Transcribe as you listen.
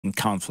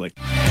conflict.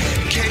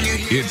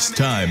 It's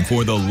time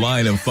for The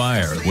Line of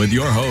Fire with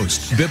your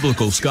host,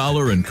 biblical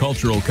scholar and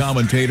cultural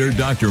commentator,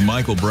 Dr.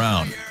 Michael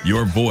Brown.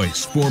 Your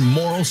voice for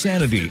moral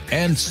sanity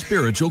and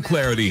spiritual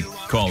clarity.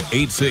 Call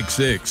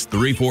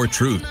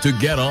 866-34-TRUTH to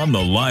get on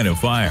The Line of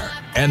Fire.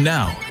 And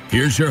now,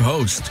 here's your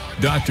host,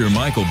 Dr.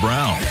 Michael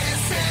Brown.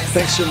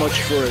 Thanks so much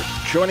for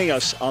joining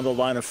us on The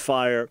Line of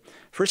Fire.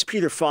 1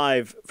 Peter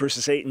 5,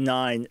 verses 8 and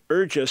 9,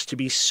 urge us to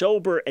be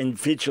sober and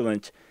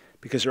vigilant,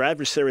 because our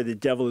adversary, the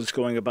devil, is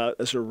going about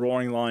as a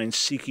roaring lion,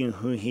 seeking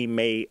whom he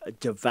may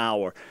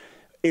devour.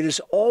 It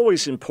is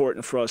always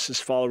important for us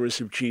as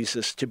followers of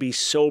Jesus to be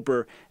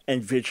sober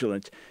and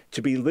vigilant,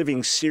 to be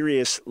living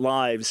serious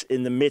lives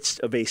in the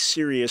midst of a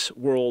serious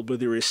world where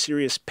there is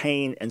serious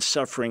pain and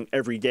suffering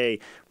every day,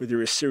 where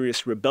there is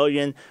serious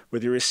rebellion,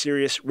 where there is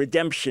serious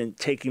redemption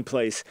taking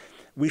place.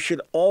 We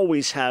should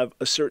always have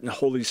a certain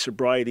holy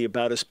sobriety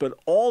about us, but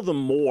all the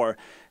more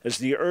as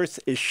the earth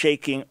is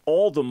shaking,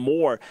 all the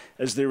more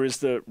as there is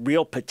the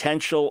real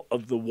potential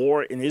of the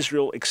war in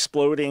Israel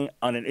exploding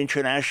on an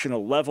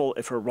international level,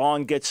 if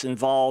Iran gets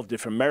involved,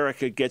 if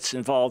America gets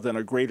involved on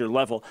a greater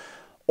level,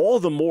 all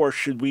the more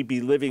should we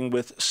be living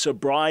with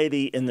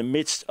sobriety in the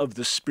midst of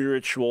the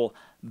spiritual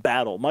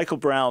battle. Michael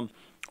Brown,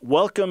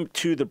 welcome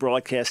to the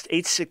broadcast.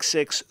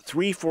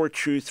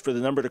 866-34-TRUTH for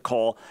the number to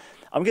call.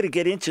 I'm going to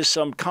get into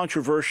some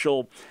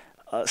controversial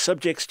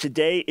subjects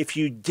today. If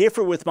you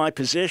differ with my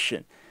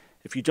position,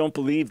 if you don't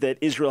believe that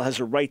Israel has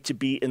a right to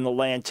be in the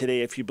land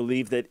today, if you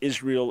believe that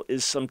Israel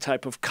is some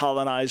type of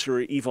colonizer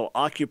or evil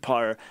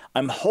occupier,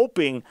 I'm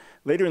hoping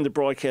later in the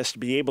broadcast to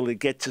be able to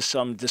get to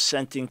some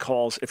dissenting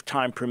calls if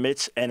time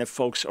permits and if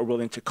folks are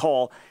willing to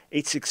call.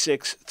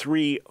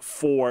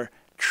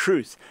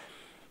 866-34-TRUTH.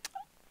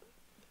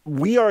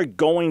 We are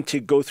going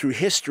to go through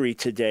history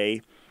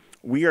today.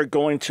 We are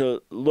going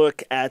to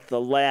look at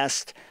the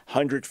last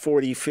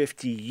 140,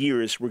 50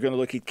 years. We're going to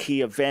look at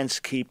key events,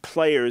 key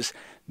players.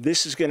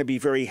 This is going to be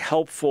very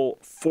helpful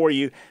for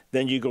you.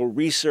 Then you go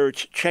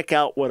research, check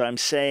out what I'm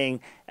saying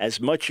as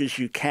much as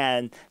you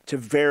can to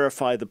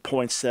verify the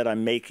points that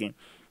I'm making.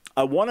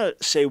 I want to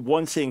say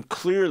one thing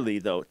clearly,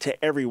 though,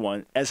 to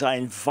everyone as I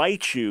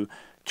invite you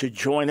to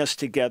join us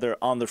together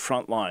on the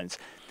front lines.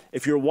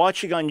 If you're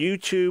watching on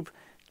YouTube,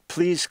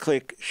 please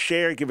click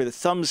share, give it a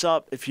thumbs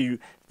up. If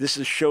this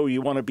is a show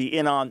you want to be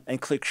in on, and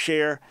click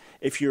share.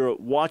 If you're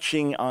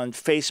watching on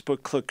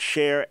Facebook, click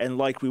share and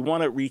like. We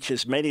want to reach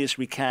as many as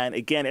we can.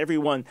 Again,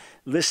 everyone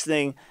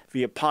listening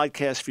via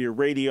podcast, via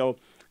radio,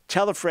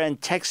 tell a friend,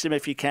 text them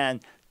if you can.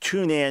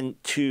 Tune in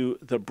to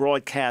the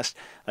broadcast.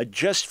 I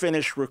just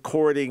finished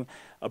recording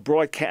a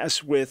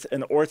broadcast with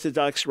an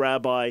Orthodox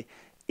rabbi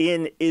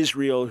in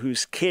Israel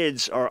whose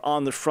kids are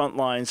on the front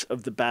lines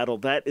of the battle.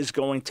 That is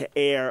going to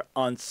air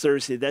on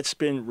Thursday. That's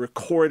been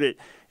recorded.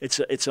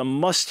 It's a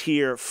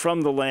must-hear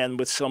from the land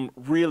with some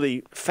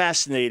really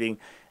fascinating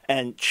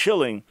and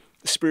chilling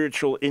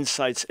spiritual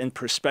insights and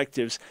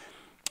perspectives.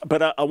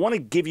 But I want to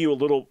give you a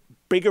little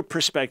bigger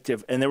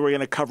perspective, and then we're going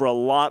to cover a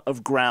lot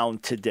of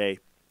ground today.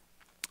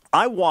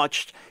 I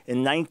watched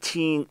in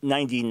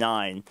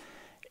 1999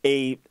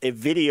 a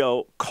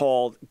video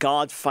called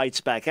God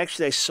Fights Back.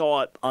 Actually, I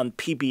saw it on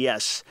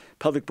PBS,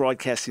 Public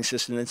Broadcasting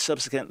System, and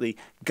subsequently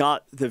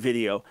got the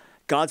video,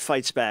 God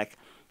Fights Back.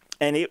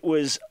 And it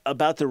was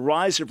about the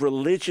rise of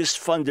religious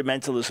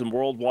fundamentalism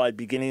worldwide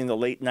beginning in the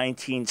late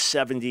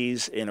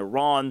 1970s in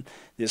Iran.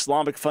 The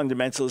Islamic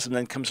fundamentalism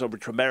then comes over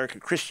to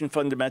America. Christian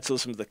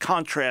fundamentalism, the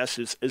contrast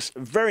is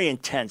very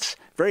intense,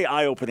 very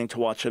eye-opening to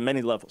watch on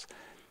many levels.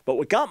 But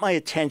what got my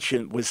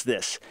attention was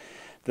this,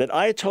 that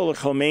Ayatollah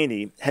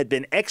Khomeini had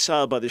been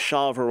exiled by the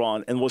Shah of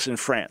Iran and was in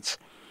France.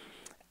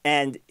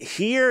 And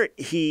here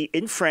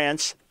in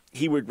France,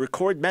 he would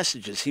record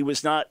messages. He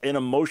was not an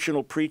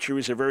emotional preacher. He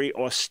was a very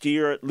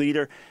austere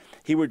leader.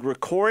 He would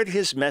record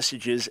his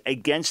messages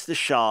against the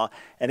Shah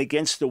and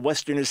against the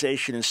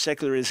westernization and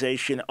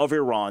secularization of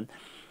Iran.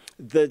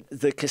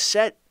 The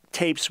cassette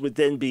tapes would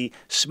then be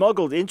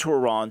smuggled into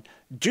Iran,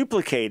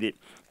 duplicated,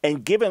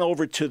 and given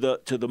over to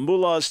the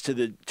mullahs, to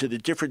the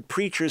different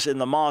preachers in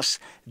the mosques.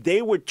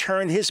 They would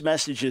turn his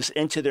messages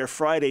into their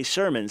Friday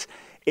sermons.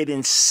 It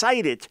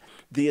incited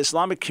the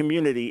Islamic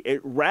community.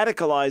 It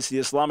radicalized the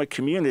Islamic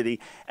community.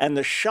 And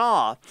the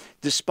Shah,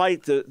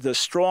 despite the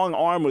strong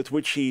arm with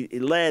which he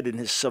led and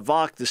his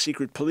Savak, the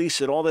secret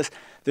police and all this,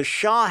 the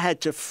Shah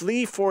had to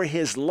flee for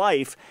his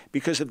life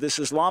because of this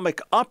Islamic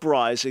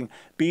uprising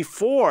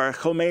before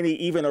Khomeini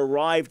even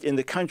arrived in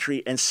the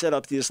country and set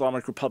up the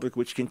Islamic Republic,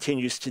 which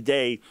continues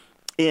today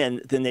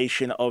in the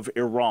nation of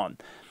Iran.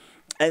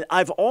 And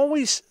I've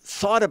always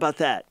thought about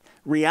that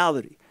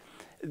reality.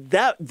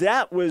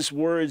 That was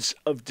words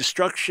of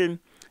destruction.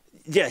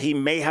 Yeah, he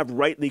may have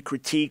rightly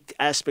critiqued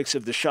aspects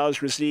of the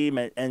Shah's regime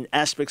and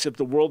aspects of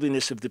the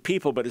worldliness of the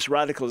people, but his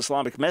radical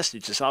Islamic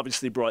message has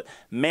obviously brought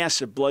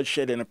massive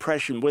bloodshed and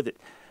oppression with it.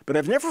 But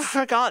I've never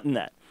forgotten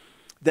that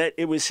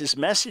it was his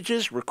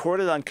messages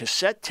recorded on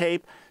cassette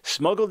tape,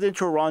 smuggled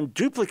into Iran,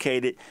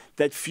 duplicated,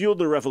 that fueled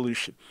the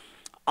revolution.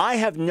 I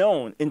have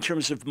known, in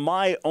terms of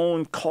my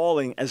own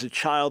calling as a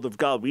child of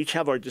God, we each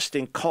have our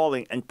distinct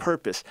calling and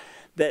purpose,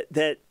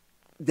 that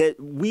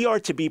we are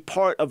to be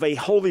part of a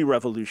holy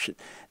revolution,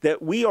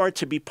 that we are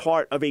to be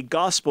part of a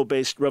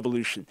gospel-based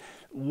revolution,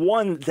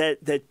 one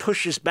that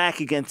pushes back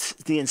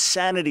against the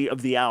insanity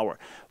of the hour,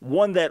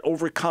 one that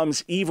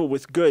overcomes evil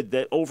with good,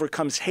 that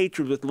overcomes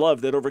hatred with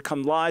love, that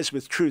overcomes lies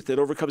with truth, that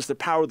overcomes the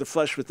power of the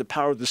flesh with the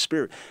power of the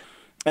Spirit.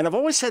 And I've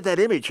always had that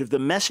image of the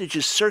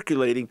messages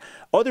circulating,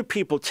 other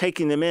people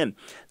taking them in.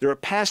 There are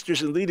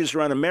pastors and leaders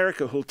around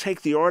America who'll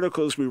take the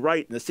articles we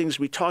write and the things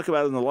we talk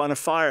about in the Line of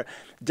Fire,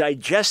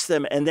 digest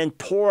them, and then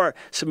pour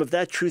some of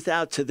that truth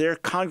out to their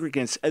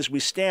congregants as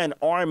we stand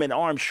arm in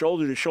arm,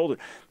 shoulder to shoulder.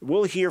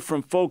 We'll hear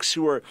from folks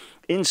who are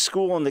in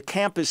school on the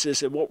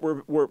campuses, and what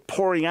we're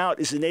pouring out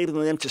is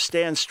enabling them to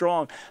stand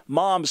strong.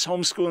 Moms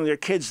homeschooling their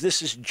kids,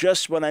 this is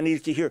just what I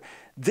needed to hear.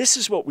 This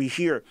is what we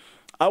hear.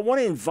 I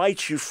want to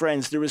invite you,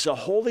 friends. There is a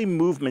holy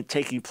movement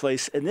taking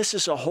place, and this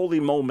is a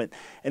holy moment.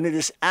 And it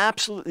is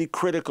absolutely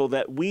critical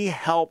that we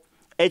help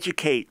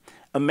educate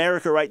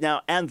America right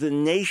now and the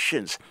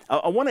nations.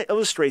 I want to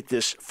illustrate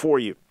this for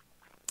you.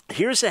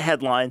 Here's a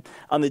headline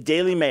on the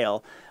Daily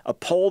Mail, a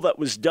poll that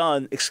was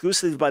done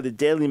exclusively by the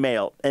Daily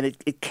Mail. And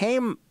it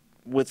came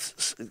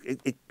with,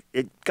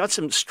 it got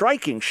some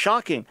striking,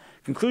 shocking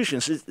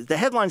conclusions. The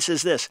headline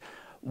says this: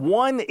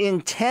 1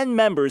 in 10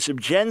 members of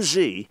Gen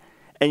Z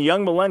and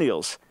young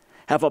millennials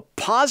have a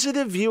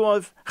positive view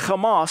of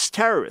Hamas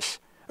terrorists,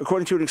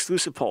 according to an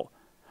exclusive poll.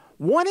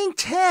 1 in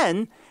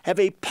 10 have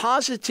a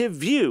positive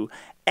view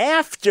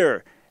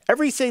after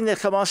everything that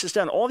Hamas has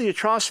done, all the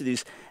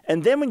atrocities.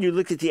 And then when you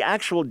look at the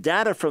actual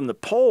data from the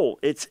poll,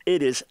 it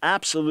is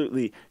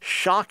absolutely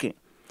shocking.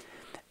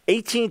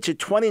 18 to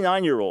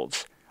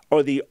 29-year-olds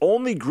are the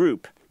only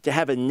group to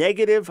have a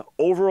negative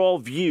overall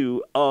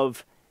view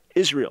of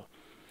Israel.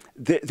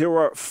 There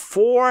are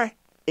 4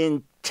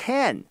 in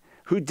 10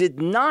 who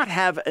did not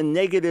have a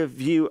negative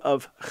view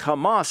of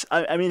Hamas.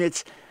 I mean,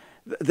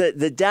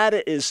 the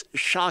data is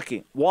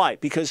shocking. Why?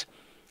 Because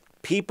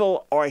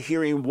people are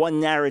hearing one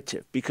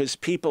narrative, because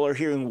people are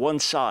hearing one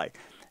side.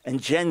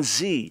 And Gen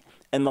Z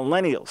and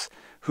millennials,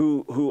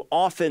 who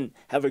often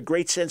have a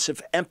great sense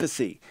of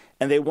empathy,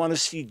 and they want to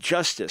see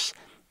justice,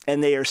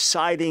 and they are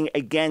siding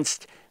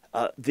against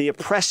the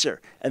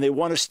oppressor, and they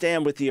want to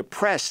stand with the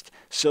oppressed.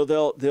 So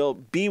they'll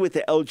be with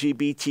the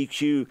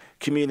LGBTQ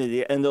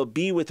community, and they'll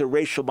be with the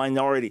racial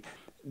minority.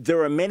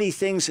 There are many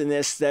things in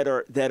this that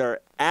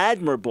are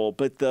admirable,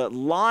 but the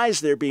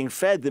lies they're being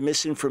fed, the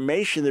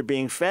misinformation they're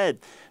being fed,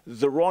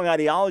 the wrong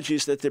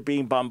ideologies that they're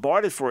being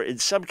bombarded for, in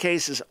some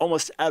cases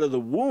almost out of the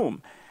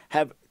womb,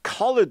 have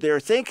colored their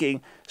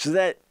thinking so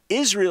that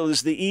Israel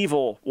is the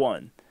evil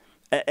one,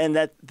 and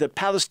that the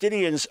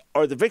Palestinians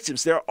are the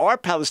victims. There are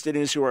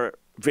Palestinians who are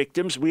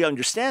victims, we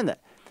understand that,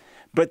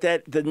 but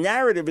that the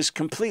narrative is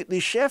completely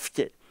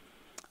shifted.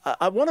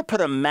 I want to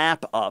put a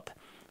map up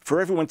for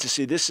everyone to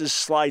see. This is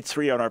slide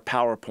 3 on our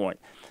PowerPoint.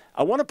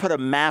 I want to put a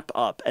map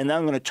up, and then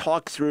I'm going to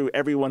talk through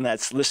everyone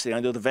that's listening. I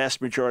know the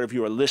vast majority of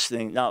you are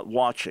listening, not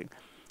watching.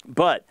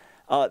 But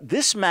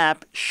this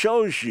map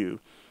shows you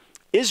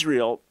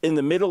Israel in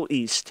the Middle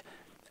East,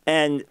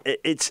 and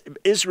it's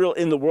Israel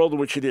in the world in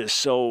which it is.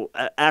 So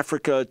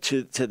Africa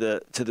to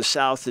the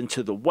south and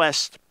to the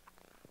west.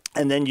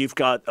 And then you've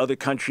got other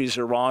countries,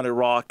 Iran,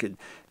 Iraq, and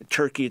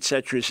Turkey,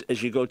 etc.,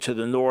 as you go to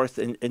the north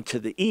and to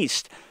the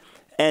east.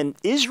 And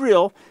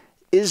Israel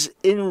is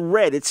in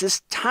red. It's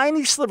this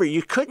tiny sliver.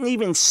 You couldn't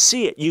even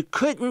see it. You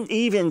couldn't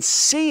even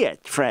see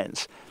it,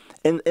 friends,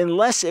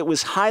 unless it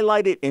was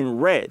highlighted in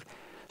red,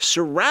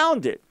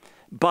 surrounded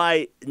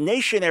by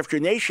nation after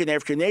nation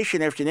after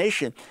nation after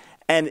nation.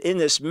 And in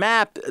this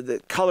map,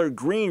 the color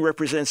green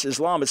represents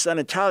Islam. It's not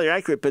entirely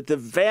accurate, but the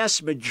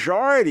vast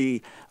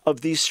majority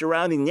of these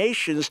surrounding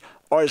nations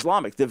are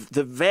Islamic, the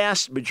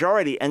vast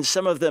majority, and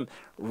some of them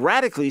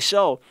radically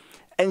so.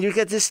 And you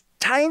get this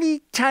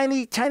tiny,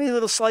 tiny, tiny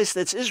little slice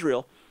that's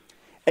Israel,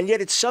 and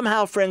yet it's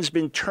somehow, friends,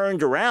 been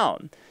turned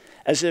around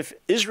as if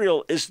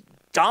Israel is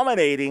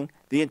dominating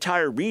the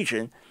entire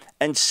region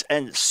and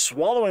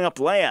swallowing up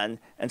land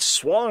and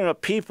swallowing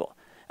up people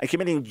and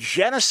committing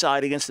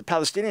genocide against the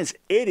Palestinians.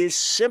 It is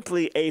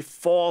simply a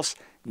false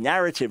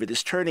narrative. It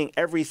is turning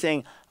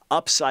everything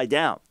upside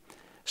down.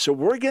 So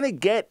we're going to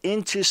get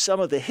into some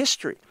of the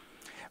history.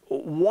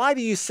 Why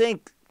do you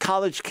think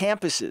college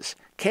campuses,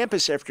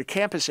 campus after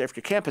campus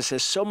after campus,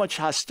 has so much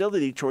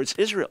hostility towards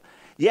Israel?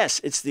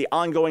 Yes, it's the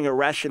ongoing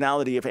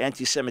irrationality of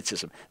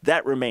anti-Semitism.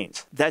 That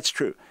remains. That's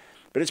true.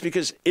 But it's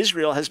because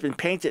Israel has been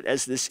painted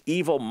as this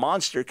evil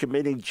monster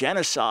committing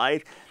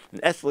genocide,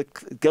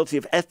 guilty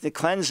of ethnic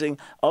cleansing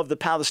of the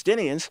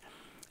Palestinians.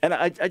 And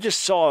I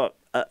just saw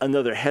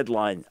another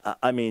headline.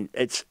 I mean,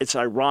 it's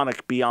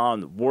ironic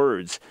beyond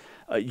words.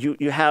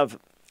 You have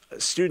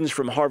students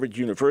from Harvard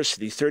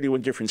University,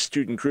 31 different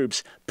student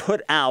groups,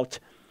 put out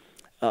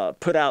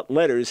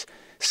letters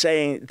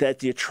saying that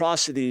the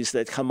atrocities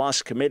that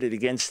Hamas committed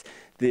against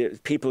the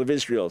people of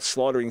Israel,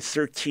 slaughtering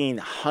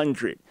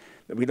 1,300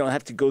 We don't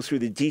have to go through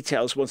the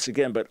details once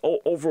again, but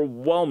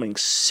overwhelming,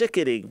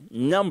 sickening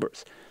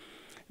numbers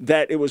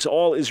that it was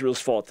all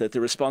Israel's fault, that the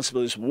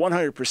responsibility is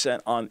 100%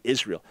 on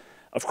Israel.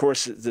 Of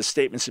course, the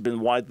statements have been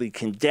widely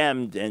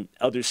condemned, and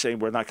others saying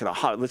we're not going to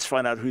hire. Let's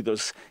find out who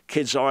those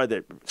kids are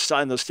that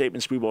signed those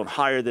statements. We won't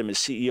hire them as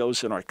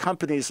CEOs in our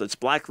companies. Let's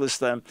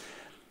blacklist them.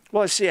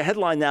 Well, I see a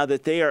headline now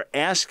that they are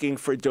asking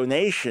for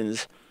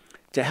donations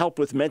to help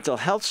with mental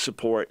health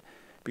support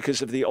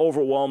because of the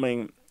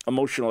overwhelming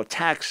emotional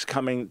attacks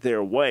coming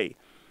their way.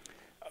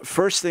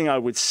 First thing I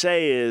would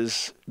say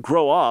is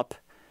grow up.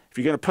 If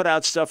you're going to put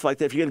out stuff like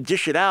that, if you're going to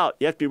dish it out,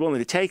 you have to be willing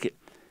to take it.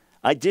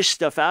 I dish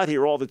stuff out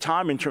here all the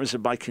time in terms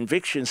of my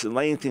convictions and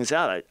laying things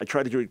out. I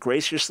try to do it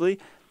graciously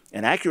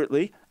and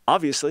accurately,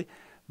 obviously.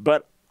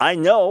 But I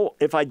know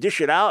if I dish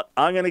it out,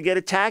 I'm going to get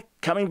attacked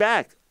coming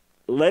back.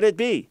 Let it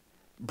be.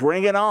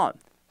 Bring it on.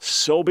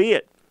 So be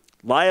it.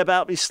 Lie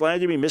about me,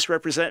 slander me,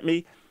 misrepresent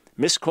me,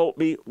 misquote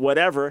me,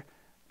 whatever,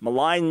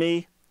 malign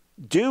me.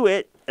 Do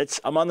it.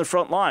 I'm on the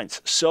front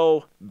lines.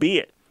 So be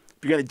it. If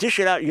you're going to dish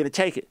it out, you're going to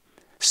take it.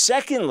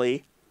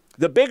 Secondly,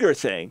 the bigger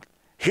thing,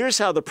 here's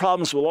how the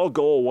problems will all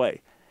go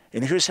away.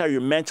 And here's how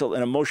your mental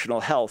and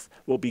emotional health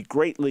will be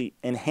greatly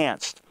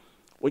enhanced.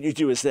 What you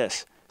do is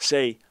this.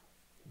 Say,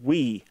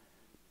 we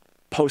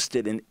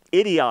posted an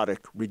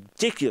idiotic,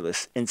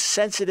 ridiculous,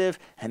 insensitive,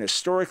 and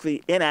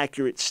historically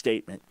inaccurate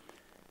statement.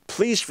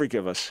 Please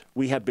forgive us.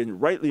 We have been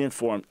rightly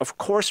informed. Of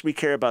course we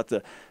care about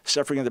the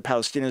suffering of the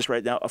Palestinians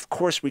right now. Of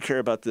course we care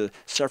about the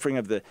suffering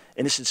of the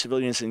innocent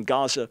civilians in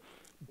Gaza.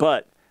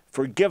 But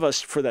forgive us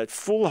for that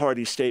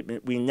foolhardy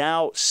statement. We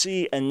now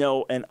see and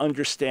know and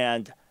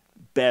understand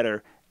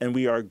better, and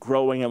we are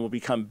growing and will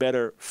become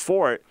better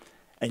for it.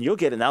 And you'll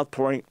get an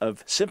outpouring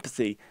of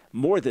sympathy.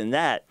 More than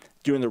that,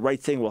 doing the right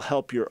thing will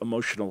help your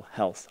emotional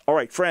health. All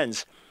right,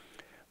 friends,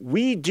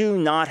 we do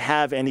not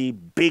have any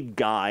big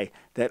guy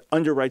that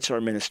underwrites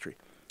our ministry.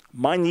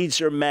 My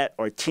needs are met.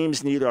 Our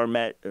team's needs are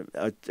met.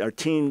 Our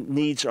team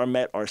needs are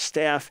met. Our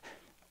staff,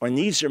 our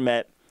needs are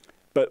met.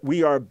 But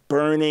we are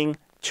burning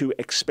to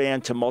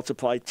expand, to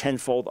multiply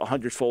tenfold,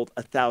 100-fold,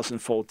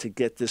 1,000-fold to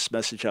get this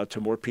message out to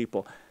more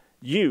people.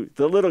 You,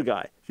 the little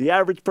guy, the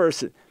average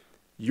person,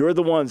 you're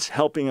the ones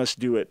helping us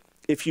do it.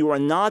 If you are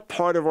not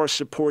part of our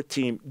support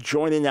team,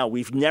 join in now.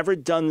 We've never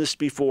done this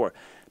before,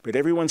 but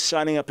everyone's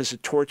signing up as a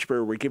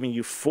torchbearer. We're giving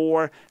you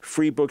 4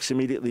 free books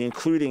immediately,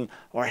 including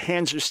Our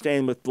Hands Are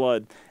Stained with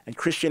Blood and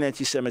Christian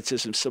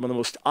Anti-Semitism, some of the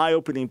most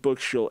eye-opening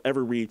books you'll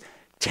ever read.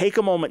 Take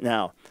a moment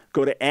now.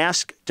 Go to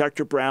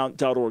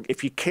AskDrBrown.org.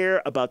 If you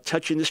care about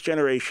touching this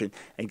generation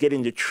and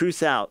getting the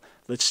truth out,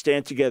 let's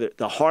stand together.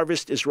 The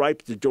harvest is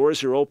ripe. The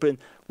doors are open.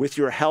 With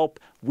your help,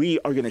 we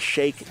are going to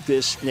shake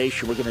this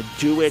nation. We're going to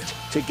do it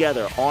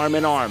together, arm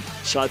in arm,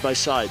 side by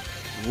side.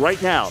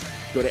 Right now,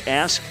 go to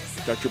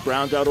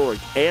AskDrBrown.org,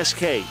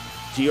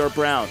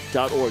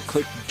 AskDrBrown.org.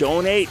 Click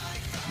Donate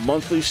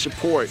Monthly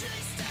Support.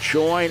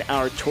 Join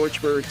our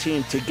torchbearer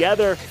team.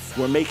 Together,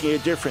 we're making a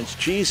difference.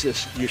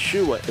 Jesus,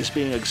 Yeshua, is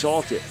being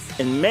exalted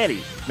in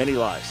many, many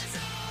lives.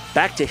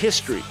 Back to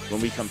history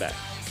when we come back.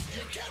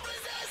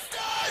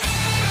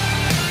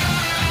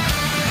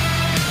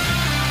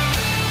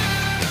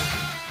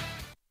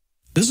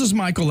 This is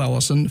Michael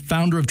Ellison,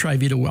 founder of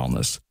Trivita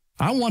Wellness.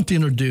 I want to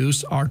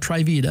introduce our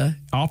Trivita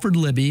Alfred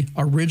Libby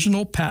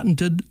original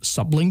patented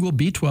sublingual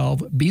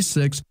B12,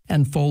 B6,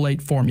 and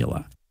folate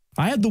formula.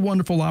 I had the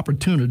wonderful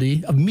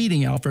opportunity of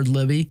meeting Alfred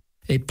Libby,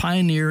 a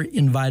pioneer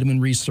in vitamin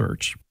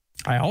research.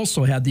 I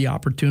also had the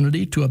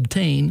opportunity to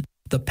obtain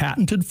the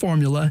patented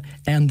formula,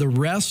 and the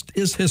rest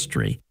is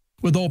history,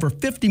 with over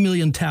 50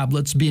 million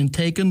tablets being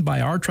taken by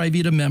our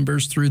Trivita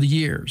members through the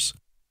years.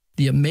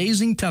 The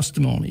amazing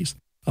testimonies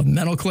of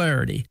mental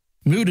clarity,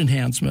 mood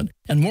enhancement,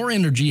 and more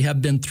energy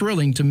have been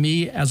thrilling to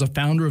me as a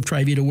founder of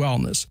Trivita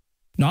Wellness.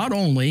 Not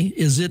only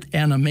is it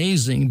an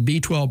amazing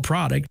B12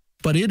 product,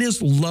 but it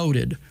is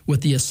loaded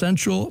with the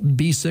essential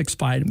B6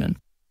 vitamin.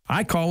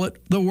 I call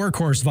it the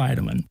workhorse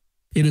vitamin.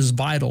 It is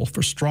vital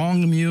for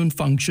strong immune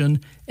function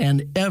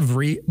and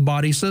every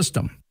body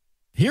system.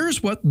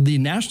 Here's what the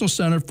National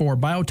Center for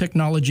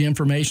Biotechnology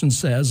Information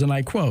says, and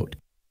I quote,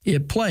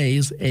 "It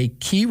plays a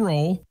key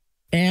role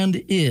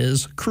and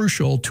is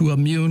crucial to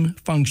immune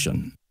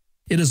function.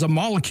 It is a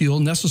molecule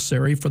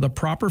necessary for the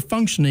proper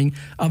functioning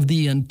of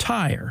the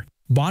entire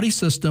body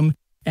system,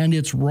 and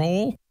its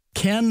role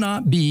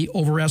cannot be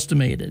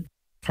overestimated."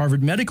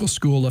 Harvard Medical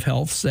School of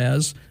Health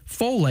says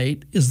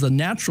folate is the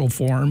natural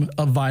form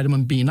of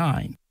vitamin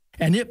B9,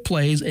 and it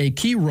plays a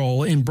key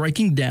role in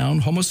breaking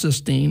down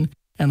homocysteine,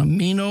 an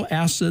amino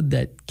acid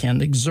that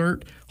can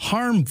exert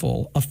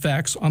harmful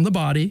effects on the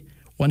body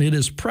when it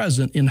is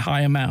present in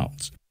high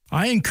amounts.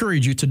 I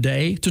encourage you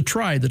today to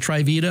try the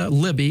Trivita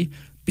Libby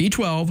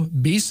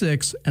B12,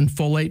 B6, and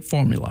folate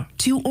formula.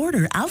 To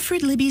order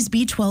Alfred Libby's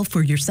B12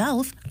 for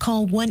yourself,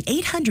 call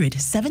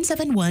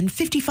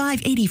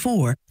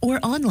 1-800-771-5584 or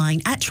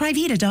online at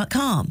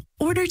Trivita.com.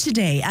 Order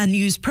today and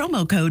use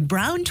promo code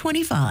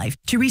BROWN25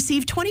 to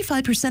receive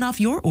 25% off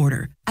your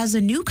order. As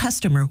a new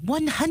customer,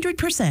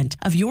 100%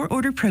 of your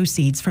order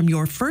proceeds from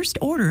your first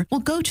order will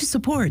go to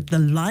support the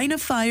Line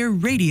of Fire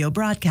radio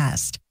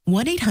broadcast.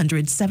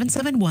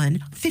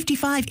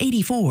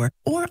 1-800-771-5584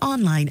 or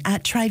online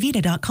at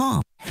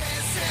Trivita.com.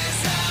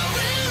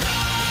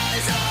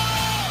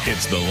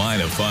 It's The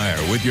Line of Fire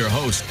with your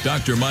host,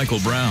 Dr. Michael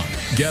Brown.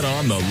 Get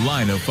on The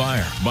Line of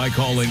Fire by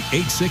calling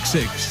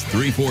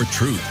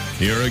 866-34-TRUTH.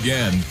 Here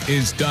again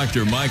is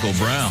Dr. Michael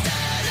Brown.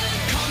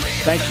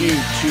 Thank you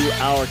to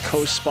our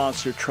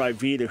co-sponsor,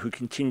 Trivita, who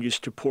continues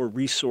to pour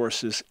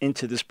resources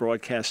into this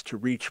broadcast to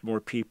reach more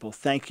people.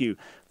 Thank you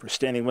for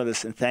standing with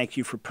us, and thank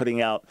you for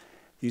putting out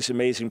these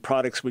amazing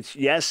products, which,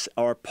 yes,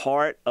 are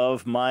part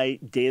of my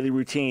daily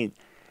routine.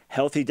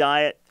 Healthy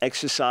diet,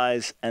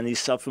 exercise, and these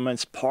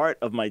supplements, part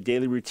of my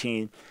daily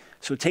routine.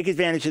 So take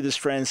advantage of this,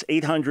 friends.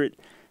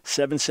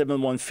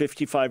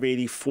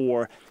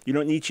 800-771-5584. You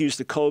don't need to use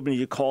the code when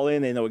you call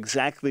in. They know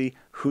exactly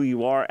who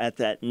you are at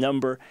that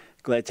number.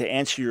 Glad to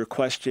answer your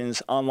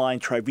questions online,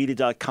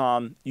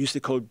 Trivita.com. Use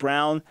the code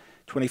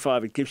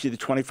BROWN25. It gives you the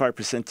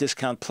 25%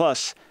 discount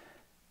plus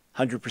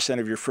 100%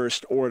 of your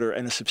first order,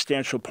 and a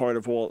substantial part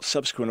of all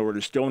subsequent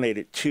orders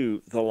donated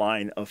to the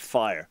Line of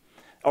Fire.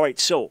 All right,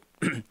 so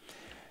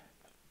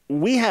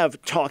we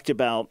have talked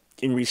about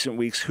in recent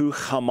weeks who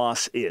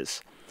Hamas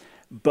is,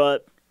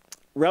 but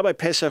Rabbi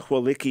Pesach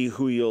Walicki,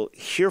 who you'll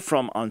hear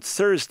from on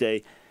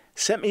Thursday,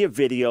 sent me a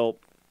video.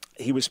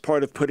 He was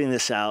part of putting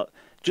this out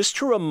just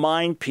to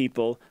remind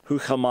people who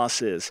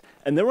Hamas is.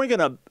 And then we're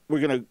gonna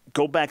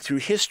go back through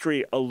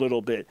history a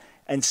little bit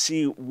and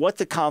see what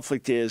the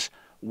conflict is,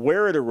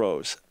 where it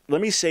arose. Let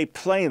me say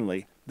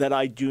plainly that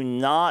I do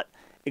not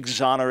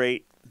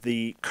exonerate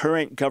the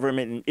current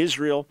government in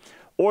Israel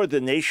or the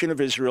nation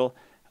of Israel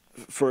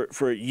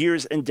for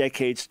years and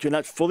decades. Do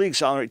not fully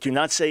exonerate. Do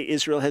not say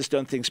Israel has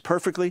done things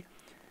perfectly.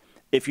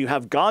 If you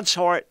have God's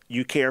heart,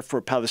 you care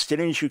for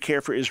Palestinians, you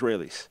care for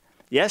Israelis.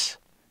 Yes?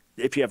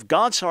 If you have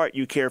God's heart,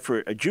 you care for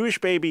a Jewish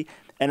baby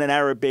and an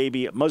Arab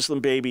baby, a Muslim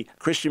baby,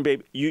 Christian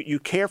baby. You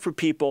care for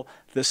people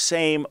the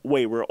same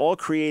way. We're all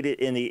created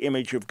in the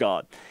image of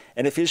God.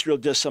 And if Israel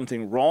does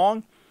something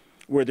wrong,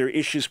 where there are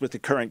issues with the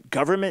current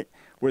government,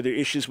 where there are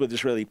issues with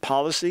Israeli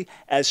policy,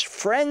 as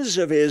friends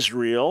of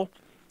Israel,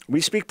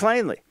 we speak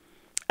plainly.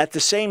 At the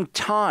same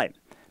time,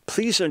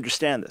 please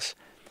understand this.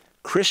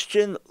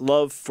 Christian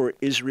love for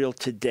Israel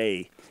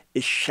today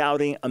is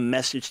shouting a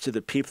message to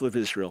the people of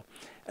Israel,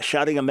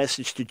 shouting a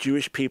message to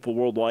Jewish people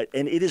worldwide,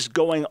 and it is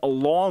going a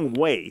long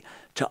way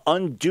to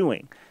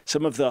undoing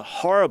some of the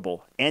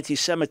horrible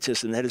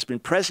anti-Semitism that has been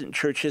present in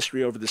church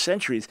history over the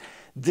centuries.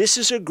 This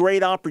is a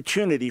great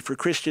opportunity for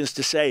Christians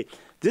to say,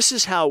 this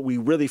is how we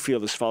really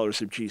feel as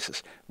followers of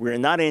Jesus. We're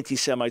not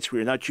anti-Semites.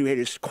 We're not Jew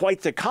haters.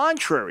 Quite the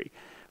contrary.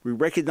 We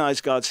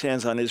recognize God's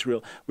hands on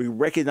Israel. We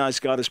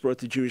recognize God has brought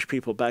the Jewish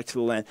people back to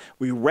the land.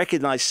 We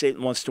recognize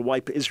Satan wants to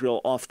wipe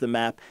Israel off the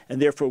map,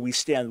 and therefore we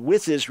stand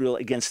with Israel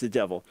against the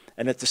devil.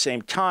 And at the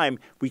same time,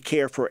 we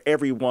care for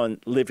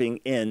everyone living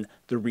in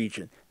the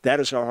region.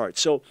 That is our heart.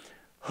 So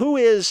who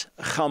is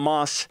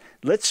Hamas?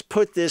 Let's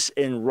put this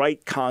in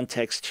right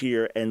context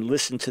here and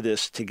listen to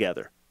this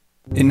together.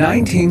 In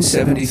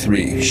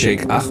 1973,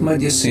 Sheikh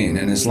Ahmad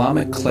Yassin, an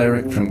Islamic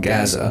cleric from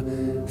Gaza,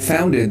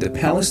 founded the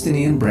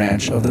Palestinian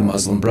branch of the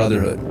Muslim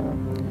Brotherhood.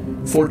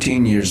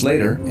 14 years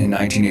later, in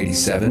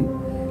 1987,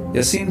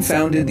 Yassin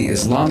founded the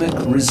Islamic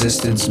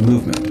Resistance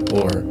Movement,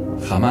 or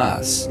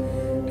Hamas,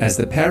 as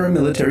the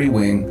paramilitary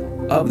wing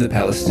of the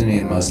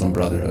Palestinian Muslim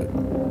Brotherhood.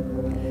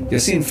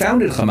 Yassin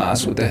founded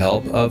Hamas with the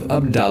help of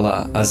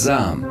Abdallah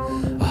Azzam,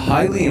 a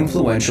highly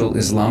influential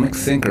Islamic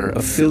thinker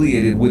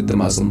affiliated with the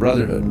Muslim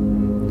Brotherhood.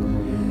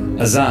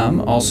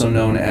 Azzam, also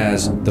known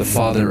as the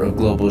father of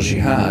global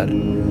jihad,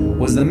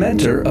 was the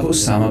mentor of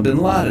Osama bin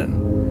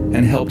Laden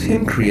and helped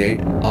him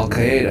create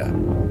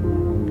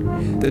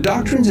Al-Qaeda. The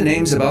doctrines and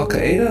aims of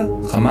Al-Qaeda,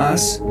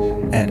 Hamas,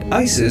 and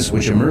ISIS,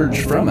 which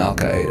emerged from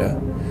Al-Qaeda,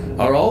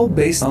 are all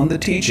based on the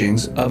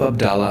teachings of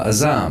Abdallah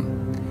Azzam.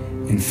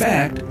 In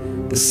fact,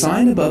 the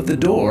sign above the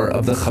door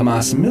of the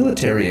Hamas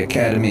Military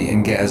Academy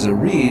in Gaza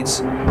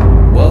reads,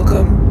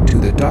 "Welcome to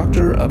the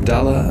Dr.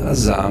 Abdallah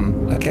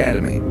Azzam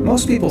Academy."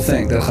 Most people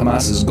think that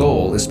Hamas's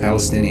goal is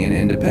Palestinian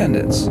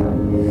independence,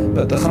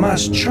 but the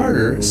Hamas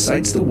charter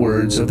cites the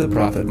words of the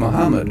Prophet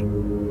Muhammad,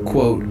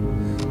 quote,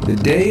 "The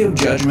day of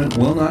judgment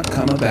will not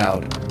come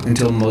about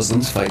until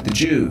Muslims fight the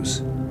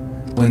Jews.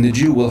 When the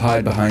Jew will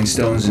hide behind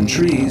stones and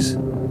trees,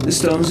 the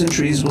stones and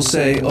trees will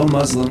say, 'O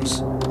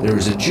Muslims, there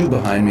is a Jew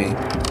behind me,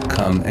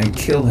 come and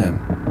kill him,'"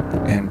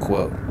 end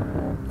quote.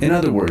 In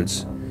other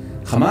words,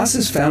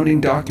 Hamas's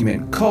founding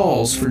document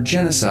calls for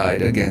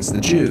genocide against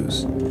the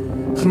Jews.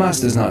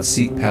 Hamas does not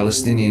seek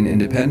Palestinian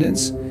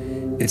independence.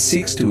 It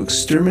seeks to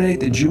exterminate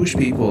the Jewish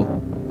people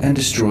and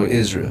destroy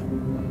Israel.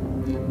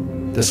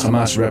 Does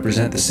Hamas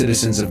represent the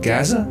citizens of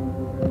Gaza?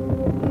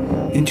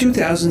 In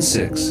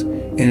 2006,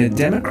 in a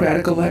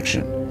democratic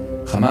election,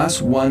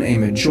 Hamas won a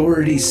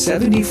majority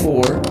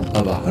 74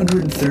 of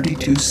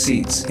 132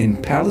 seats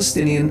in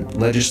Palestinian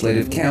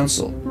Legislative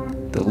Council,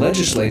 the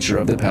legislature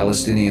of the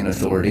Palestinian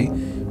Authority,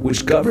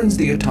 which governs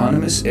the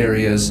autonomous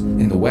areas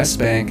in the West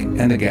Bank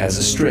and the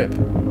Gaza Strip.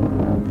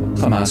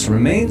 Hamas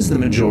remains the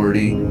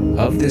majority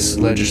of this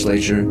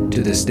legislature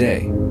to this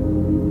day.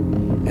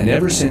 And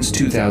ever since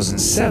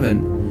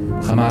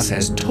 2007, Hamas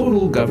has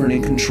total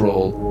governing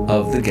control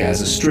of the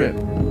Gaza Strip.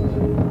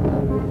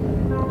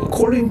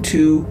 According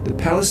to the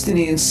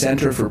Palestinian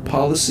Center for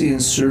Policy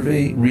and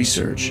Survey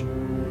Research,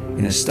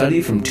 in a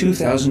study from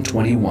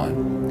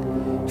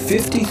 2021,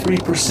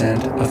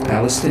 53% of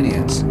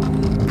Palestinians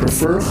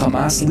prefer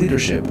Hamas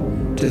leadership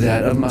to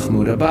that of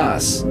Mahmoud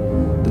Abbas,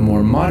 the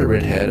more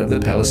moderate head of the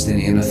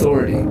Palestinian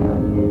Authority.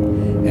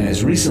 And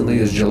as recently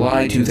as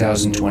July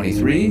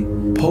 2023,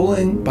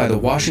 polling by the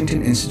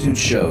Washington Institute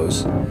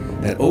shows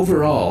that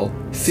overall,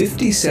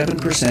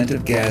 57%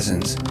 of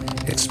Gazans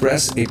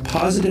express a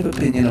positive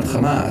opinion of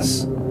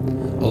Hamas,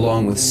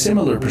 along with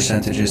similar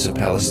percentages of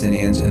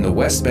Palestinians in the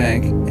West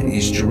Bank and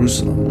East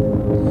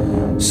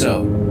Jerusalem.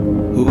 So,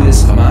 who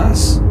is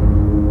Hamas?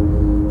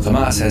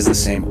 Hamas has the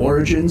same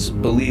origins,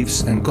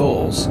 beliefs, and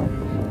goals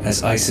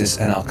as ISIS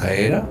and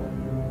Al-Qaeda.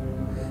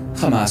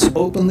 Hamas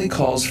openly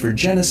calls for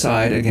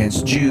genocide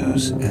against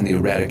Jews and the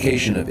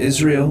eradication of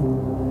Israel.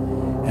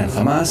 And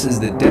Hamas is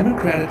the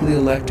democratically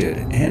elected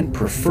and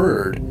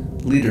preferred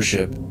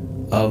leadership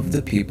of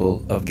the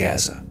people of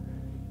Gaza.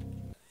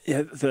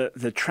 Yeah,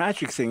 the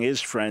tragic thing is,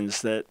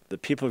 friends, that the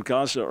people of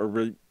Gaza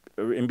are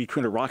in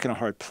between a rock and a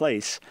hard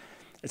place.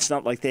 It's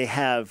not like they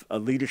have a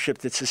leadership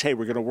that says, hey,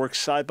 we're going to work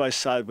side by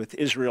side with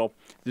Israel.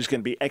 There's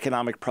going to be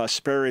economic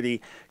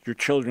prosperity. Your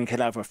children can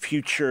have a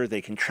future.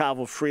 They can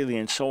travel freely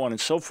and so on and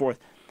so forth.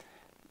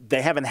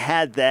 They haven't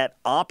had that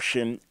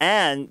option.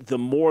 And the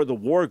more the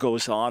war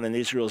goes on and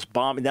Israel's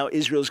bombing, now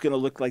Israel's going to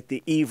look like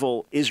the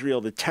evil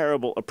Israel, the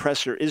terrible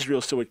oppressor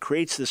Israel. So it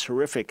creates this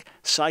horrific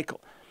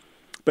cycle.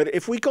 But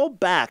if we go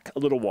back a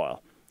little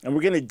while, and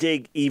we're going to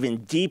dig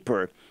even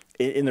deeper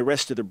in the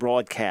rest of the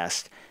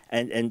broadcast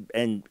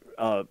and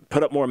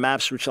put up more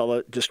maps, which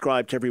I'll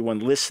describe to everyone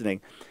listening.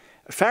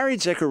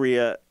 Fareed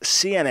Zakaria,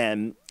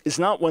 CNN, is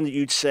not one that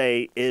you'd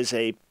say is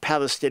a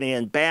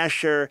Palestinian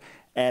basher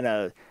and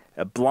a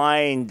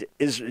blind,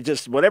 is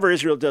just whatever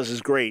Israel does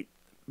is great.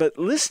 But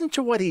listen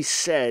to what he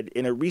said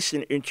in a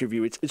recent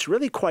interview. It's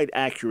really quite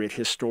accurate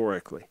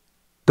historically.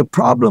 The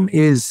problem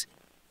is,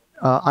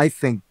 I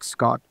think,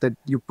 Scott, that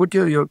you put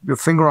your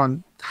finger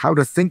on how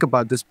to think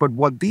about this, but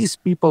what these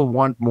people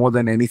want more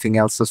than anything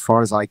else, as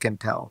far as I can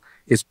tell,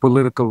 is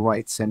political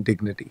rights and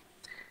dignity.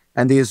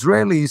 And the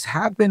Israelis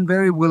have been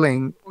very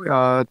willing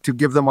to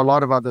give them a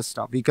lot of other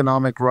stuff,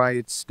 economic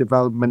rights,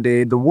 development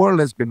aid. The world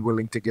has been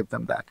willing to give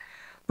them that.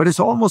 But it's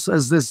almost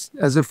as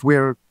if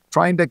we're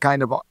trying to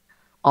kind of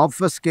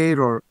obfuscate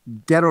or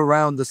get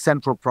around the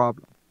central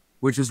problem,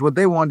 which is what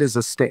they want is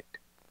a state.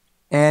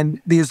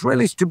 And the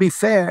Israelis, to be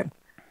fair,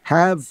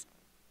 have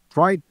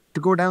tried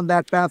to go down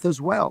that path as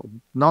well.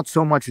 Not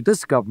so much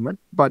this government,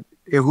 but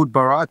Ehud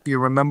Barak, you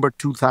remember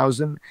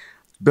 2000,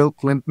 Bill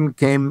Clinton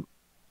came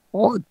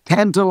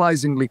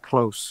tantalizingly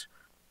close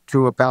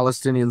to a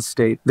Palestinian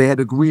state. They had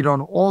agreed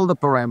on all the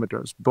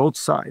parameters, both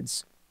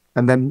sides.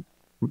 And then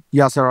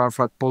Yasser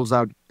Arafat pulls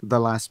out the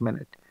last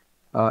minute.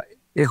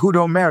 Ehud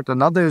Olmert,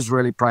 another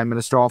Israeli prime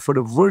minister, offered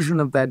a version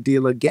of that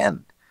deal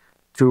again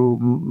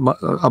to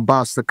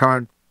Abbas, the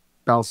current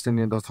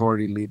Palestinian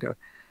Authority leader.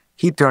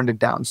 He turned it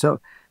down. So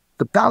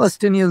the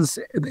Palestinians,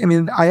 I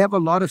mean, I have a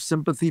lot of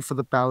sympathy for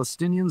the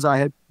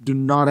Palestinians. Do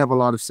not have a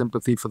lot of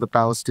sympathy for the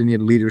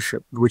Palestinian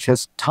leadership, which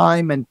has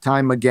time and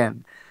time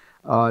again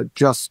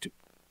the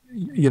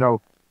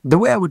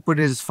way I would put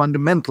it is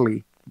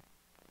fundamentally,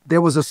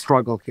 there was a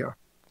struggle here.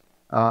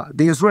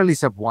 The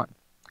Israelis have won.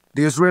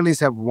 The Israelis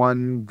have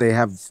won. They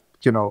have,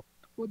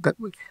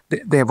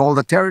 they have all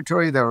the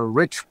territory. They're a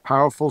rich,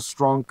 powerful,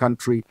 strong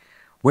country.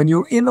 When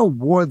you're in a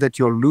war that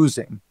you're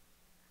losing,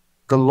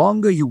 the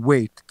longer you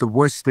wait, the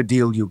worse the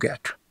deal you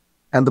get.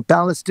 And the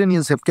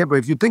Palestinians have kept,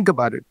 if you think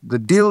about it, the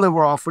deal they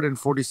were offered in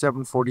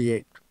 47,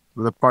 48,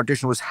 the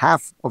partition was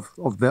half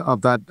of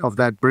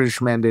that British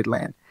Mandate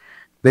land.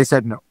 They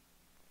said no.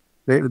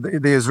 The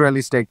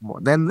Israelis take more.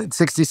 Then the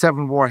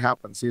 67 war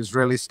happens. The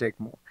Israelis take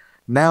more.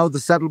 Now the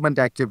settlement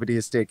activity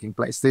is taking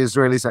place. The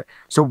Israelis are.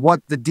 So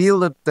what the deal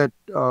that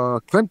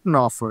Clinton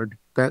offered,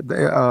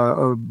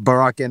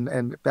 Barak and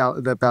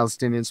the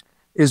Palestinians,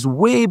 is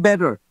way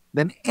better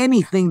than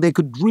anything they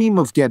could dream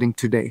of getting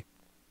today.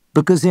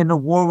 Because in a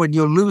war, when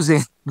you're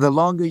losing, the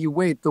longer you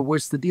wait, the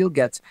worse the deal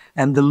gets.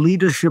 And the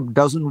leadership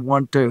doesn't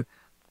want to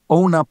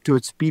own up to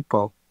its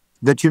people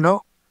that,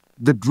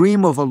 the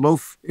dream of a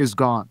loaf is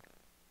gone.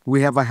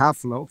 We have a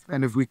half loaf.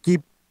 And if we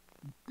keep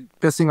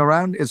pissing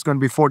around, it's going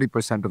to be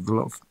 40% of the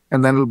loaf.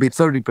 And then it'll be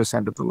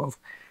 30% of the loaf.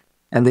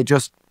 And they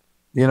just,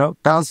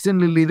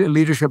 Palestinian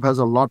leadership has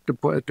a lot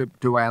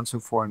to answer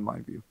for, in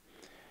my view.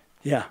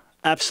 Yeah.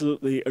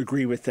 Absolutely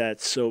agree with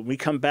that. So when we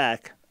come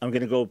back, I'm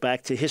going to go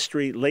back to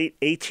history, late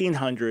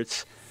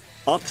 1800s.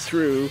 up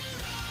through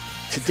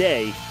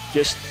today,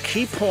 just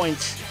key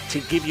points to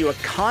give you a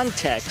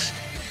context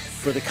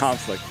for the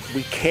conflict.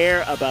 We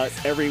care about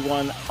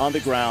everyone on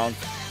the ground.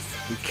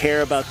 We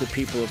care about the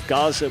people of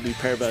Gaza. We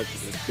care about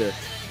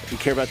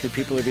the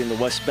people living in the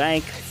West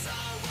Bank.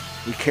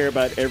 We care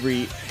about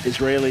every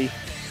Israeli.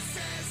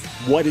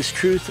 What is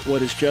truth?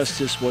 What is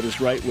justice? What is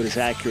right? What is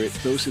accurate?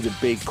 Those are the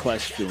big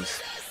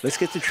questions. Let's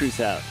get the truth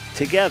out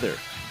together,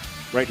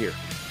 right here.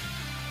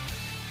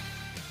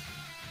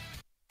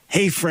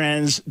 Hey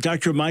friends,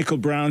 Dr. Michael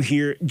Brown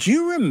here. Do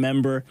you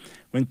remember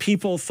when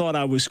people thought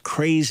I was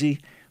crazy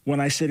when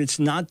I said it's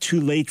not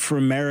too late for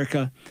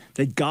America,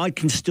 that God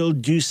can still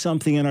do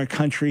something in our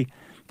country,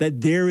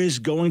 that there is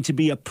going to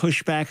be a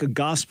pushback, a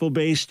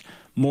gospel-based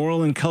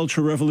moral and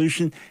cultural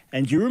revolution?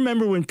 And do you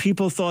remember when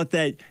people thought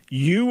that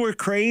you were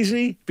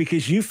crazy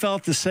because you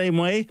felt the same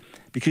way,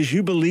 because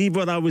you believed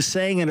what I was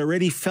saying and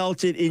already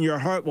felt it in your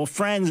heart? Well,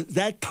 friends,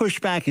 that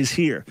pushback is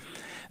here.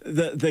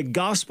 The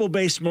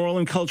gospel-based moral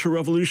and cultural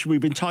revolution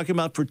we've been talking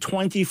about for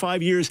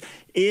 25 years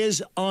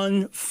is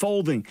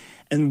unfolding,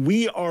 and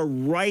we are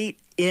right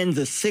in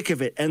the thick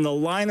of it. And the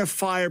Line of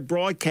Fire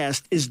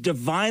broadcast is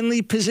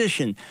divinely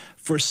positioned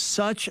for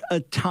such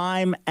a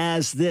time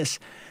as this.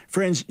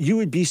 Friends, you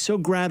would be so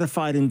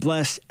gratified and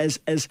blessed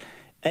as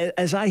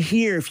I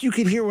hear, if you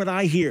could hear what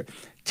I hear,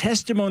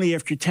 testimony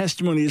after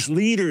testimony as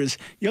leaders,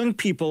 young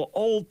people,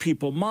 old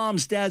people,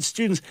 moms, dads,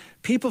 students,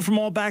 people from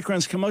all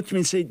backgrounds come up to me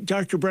and say,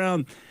 Dr.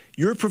 Brown,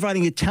 you're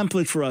providing a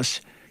template for us.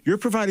 You're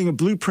providing a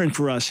blueprint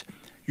for us.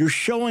 You're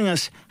showing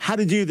us how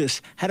to do this,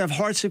 how to have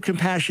hearts of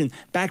compassion,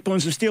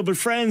 backbones of steel. But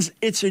friends,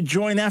 it's a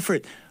joint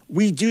effort.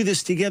 We do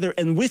this together,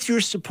 and with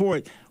your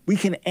support, we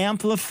can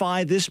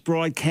amplify this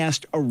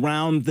broadcast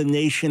around the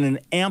nation and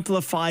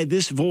amplify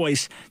this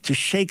voice to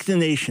shake the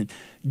nation.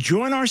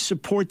 Join our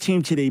support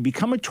team today.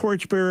 Become a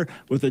torchbearer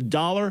with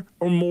 $1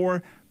 or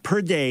more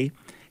per day.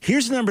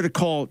 Here's the number to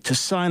call to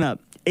sign up.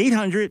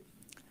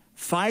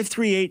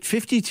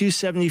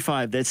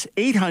 800-538-5275. That's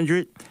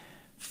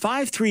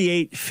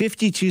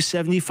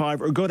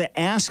 800-538-5275. Or go to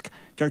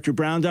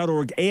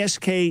AskDrBrown.org,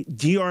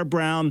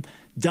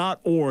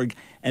 AskDrBrown.org,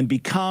 and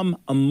become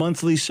a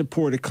monthly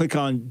supporter. Click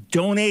on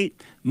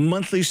Donate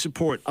Monthly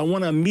Support. I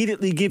want to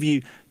immediately give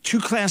you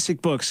 2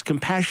 classic books,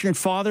 Compassionate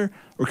Father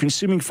or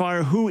Consuming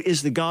Fire, Who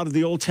is the God of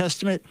the Old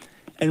Testament,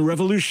 and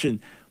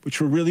Revolution,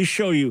 which will really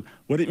show you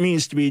what it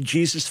means to be a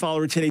Jesus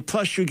follower today.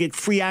 Plus, you get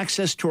free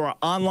access to our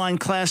online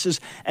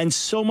classes and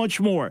so much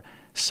more.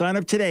 Sign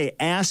up today,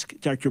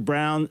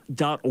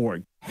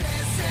 AskDrBrown.org.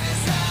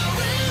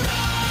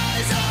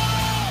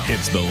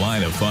 It's The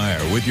Line of Fire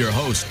with your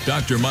host,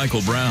 Dr.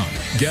 Michael Brown.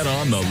 Get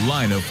on The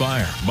Line of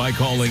Fire by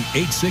calling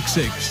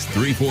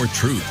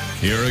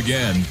 866-34-TRUTH. Here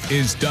again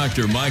is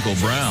Dr. Michael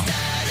Brown.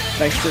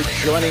 Thanks for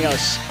joining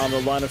us on The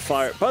Line of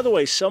Fire. By the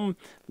way, some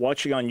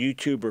watching on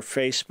YouTube or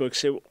Facebook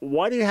say,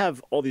 why do you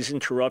have all these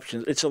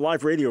interruptions? It's a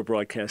live radio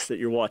broadcast that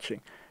you're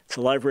watching. It's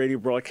a live radio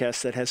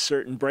broadcast that has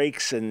certain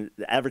breaks, and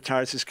the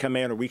advertisers come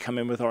in or we come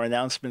in with our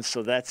announcements,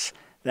 so that's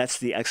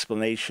the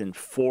explanation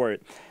for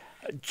it.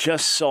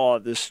 Just saw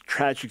this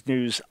tragic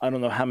news, I don't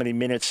know how many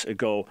minutes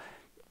ago,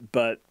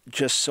 but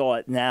just saw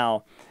it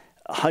now.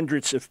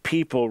 Hundreds of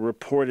people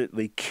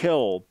reportedly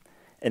killed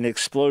in an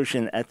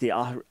explosion at the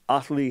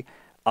Ahli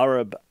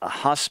Arab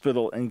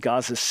Hospital in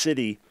Gaza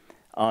City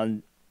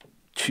on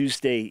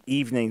Tuesday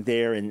evening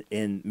there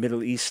in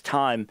Middle East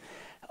time.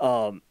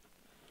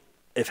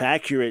 If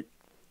accurate,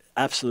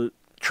 absolute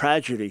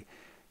tragedy.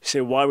 You say,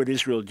 why would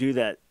Israel do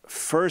that?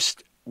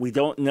 First, we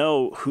don't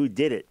know who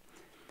did it.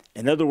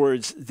 In other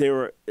words,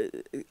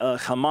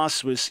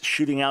 Hamas was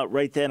shooting out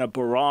right then a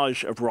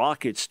barrage of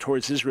rockets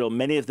towards Israel.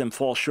 Many of them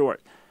fall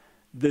short.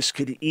 This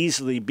could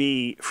easily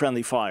be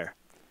friendly fire.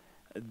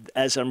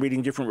 As I'm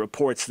reading different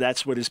reports,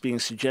 that's what is being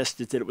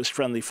suggested, that it was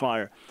friendly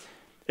fire.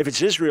 If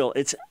it's Israel,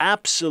 it's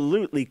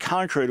absolutely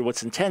contrary to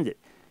what's intended.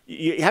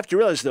 You have to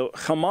realize, though,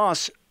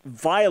 Hamas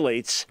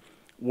violates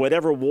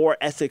whatever war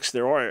ethics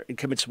there are. It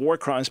commits war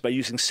crimes by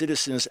using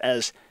citizens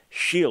as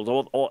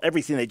shield.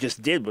 Everything they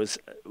just did was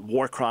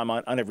war crime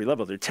on every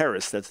level. They're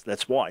terrorists.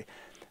 That's why.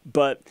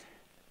 But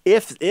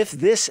if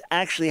this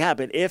actually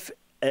happened, if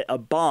a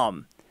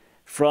bomb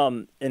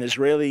from an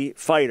Israeli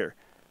fighter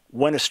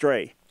went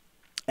astray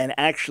and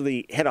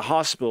actually hit a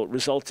hospital,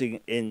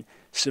 resulting in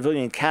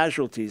civilian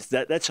casualties,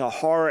 that's a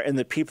horror, and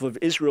the people of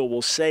Israel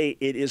will say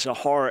it is a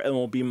horror and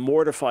will be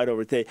mortified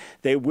over it.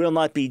 They will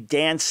not be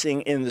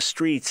dancing in the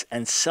streets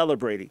and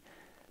celebrating.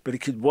 But it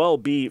could well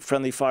be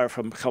friendly fire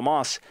from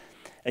Hamas.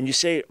 And you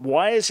say,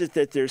 why is it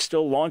that they're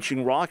still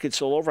launching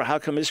rockets all over? How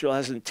come Israel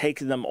hasn't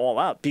taken them all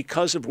out?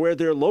 Because of where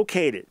they're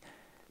located,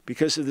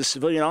 because of the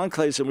civilian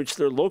enclaves in which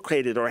they're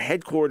located, or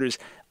headquarters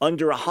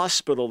under a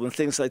hospital and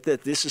things like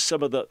that. This is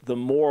some of the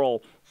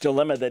moral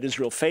dilemma that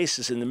Israel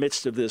faces in the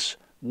midst of this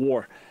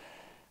war.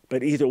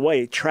 But either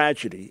way,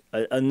 tragedy,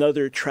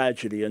 another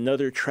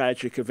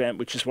tragic event,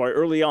 which is why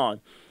early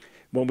on,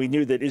 when we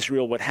knew that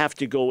Israel would have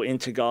to go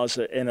into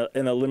Gaza and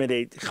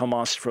eliminate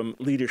Hamas from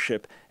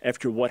leadership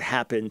after what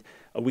happened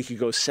a week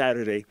ago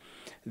Saturday,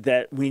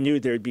 that we knew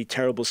there would be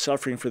terrible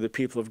suffering for the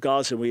people of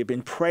Gaza. We had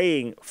been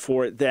praying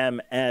for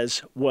them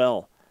as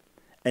well,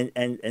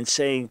 and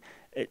saying,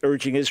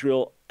 urging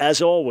Israel,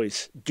 as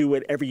always, do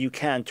whatever you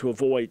can to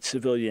avoid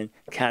civilian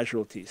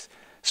casualties.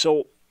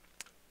 So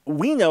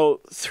we know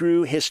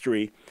through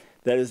history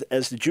that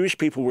as the Jewish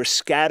people were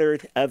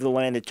scattered out of the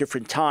land at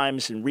different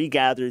times and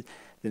regathered,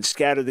 then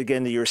scattered again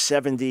in the year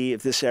 70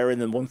 of this era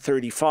and then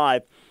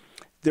 135,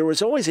 there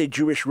was always a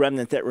Jewish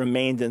remnant that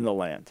remained in the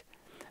land.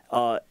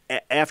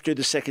 After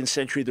the 2nd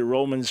century, the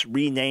Romans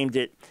renamed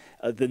it.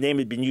 The name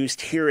had been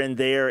used here and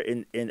there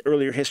in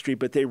earlier history,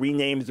 but they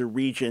renamed the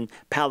region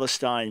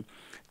Palestine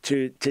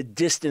to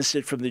distance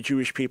it from the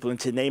Jewish people and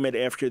to name it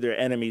after their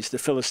enemies, the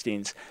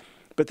Philistines.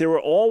 But there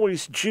were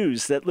always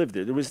Jews that lived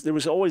there. There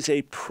was always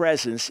a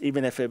presence,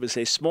 even if it was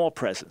a small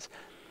presence.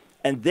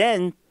 And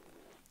then,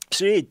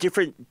 so you had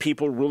different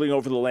people ruling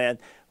over the land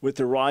with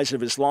the rise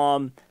of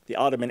Islam, the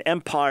Ottoman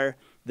Empire.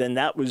 Then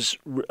that was,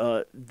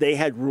 they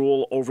had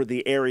rule over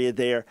the area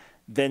there.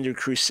 Then the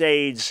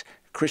Crusades,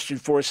 Christian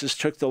forces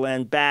took the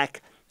land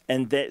back.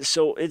 And then,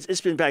 so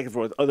it's been back and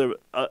forth,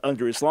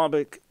 under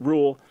Islamic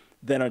rule,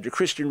 then under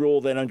Christian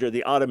rule, then under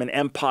the Ottoman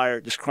Empire,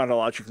 just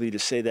chronologically to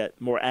say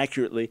that more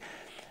accurately.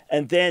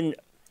 And then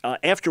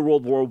after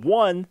World War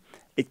I,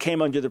 it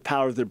came under the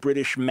power of the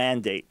British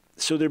Mandate.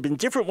 So there have been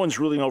different ones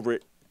ruling over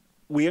it.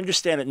 We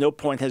understand at no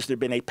point has there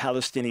been a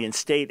Palestinian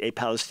state, a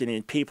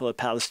Palestinian people, a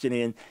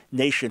Palestinian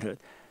nationhood.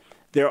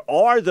 There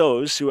are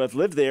those who have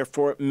lived there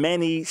for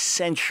many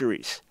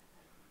centuries.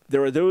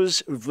 There are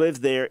those who've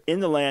lived there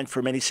in the land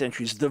for many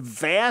centuries. The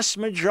vast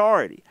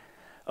majority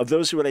of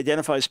those who would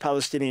identify as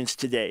Palestinians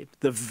today,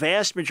 the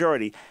vast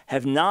majority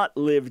have not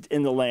lived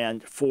in the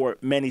land for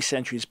many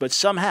centuries, but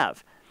some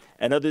have.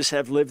 And others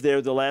have lived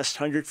there the last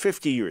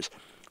 150 years.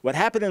 What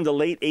happened in the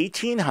late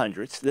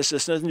 1800s, this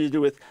has nothing to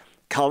do with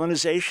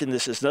colonization,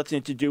 this has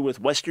nothing to do with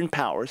Western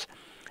powers.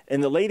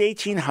 In the late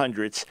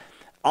 1800s,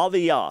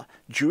 Aliyah,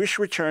 Jewish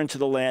return to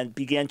the land,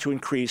 began to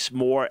increase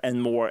more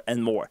and more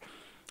and more.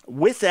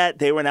 With that,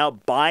 they were now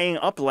buying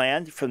up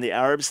land from the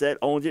Arabs that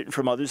owned it and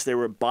from others. They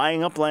were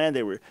buying up land.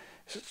 They were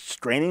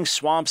draining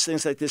swamps,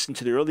 things like this.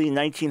 Into the early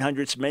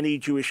 1900s, many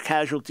Jewish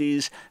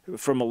casualties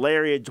from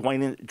malaria,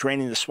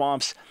 draining the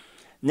swamps.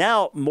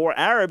 Now, more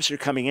Arabs are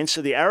coming in, so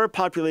the Arab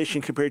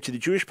population compared to the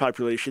Jewish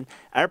population,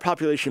 our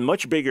population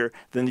much bigger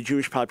than the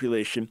Jewish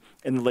population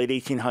in the late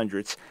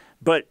 1800s.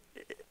 But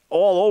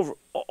all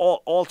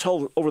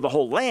told, over the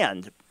whole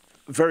land,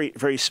 very,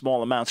 very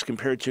small amounts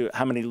compared to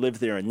how many live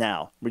there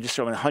now. We're just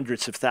talking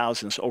hundreds of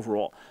thousands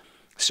overall.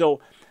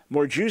 So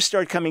more Jews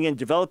start coming in,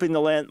 developing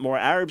the land, more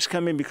Arabs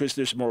come in because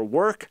there's more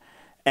work,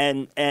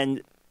 and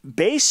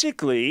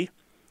basically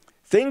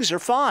things are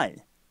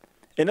fine.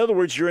 In other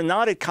words, you're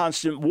not at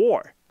constant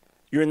war.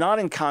 You're not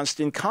in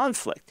constant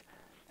conflict.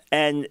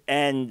 And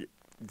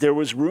there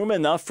was room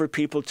enough for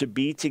people to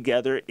be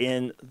together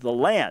in the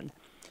land.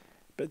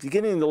 But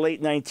beginning in the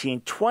late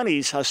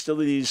 1920s,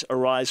 hostilities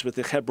arise with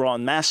the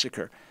Hebron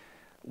massacre,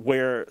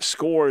 where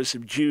scores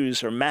of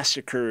Jews are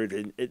massacred.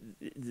 And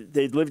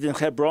they lived in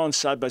Hebron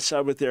side by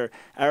side with their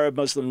Arab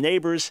Muslim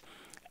neighbors.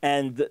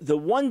 And the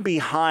one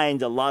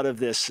behind a lot of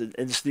this, and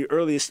it's the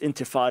earliest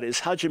intifada,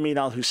 is Haj Amin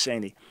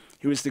al-Husseini.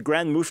 He was the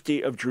Grand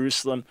Mufti of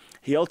Jerusalem.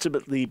 He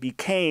ultimately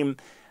became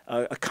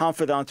a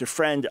confidant, a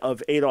friend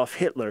of Adolf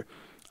Hitler.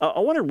 I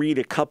want to read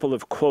a couple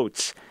of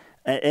quotes.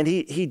 And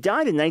he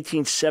died in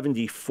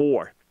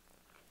 1974.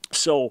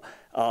 So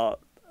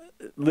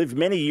lived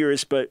many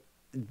years, but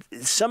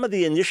some of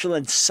the initial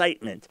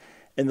incitement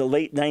in the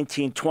late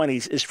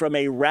 1920s is from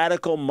a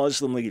radical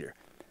Muslim leader.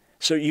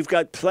 So you've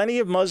got plenty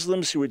of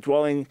Muslims who were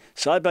dwelling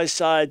side by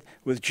side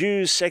with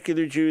Jews,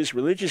 secular Jews,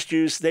 religious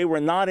Jews. They were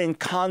not in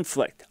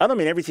conflict. I don't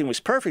mean everything was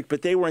perfect,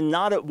 but they were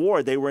not at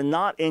war. They were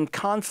not in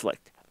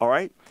conflict. All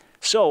right?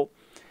 So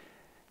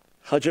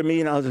Haj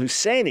Amin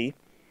al-Husseini,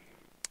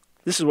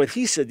 this is what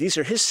he said. These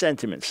are his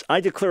sentiments. I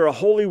declare a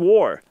holy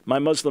war, my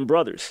Muslim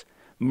brothers.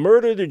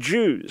 Murder the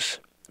Jews.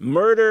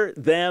 Murder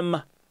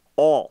them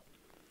all.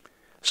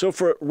 So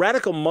for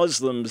radical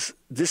Muslims,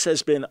 this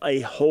has been a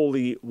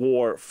holy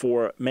war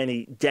for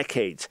many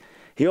decades.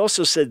 He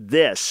also said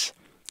this,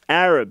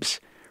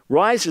 Arabs,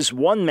 rise as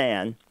one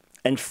man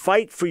and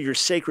fight for your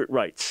sacred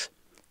rights.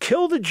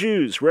 Kill the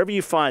Jews wherever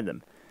you find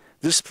them.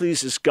 This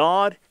pleases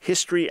God,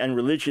 history, and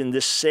religion.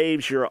 This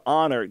saves your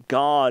honor.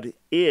 God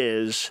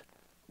is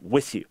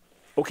with you.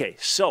 Okay,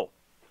 so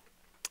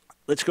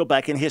let's go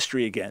back in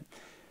history again.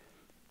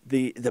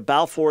 The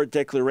Balfour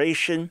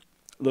Declaration,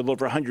 a little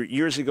over 100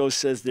 years ago,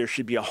 says there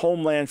should be a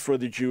homeland for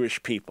the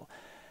Jewish people.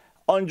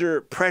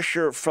 Under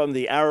pressure from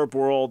the Arab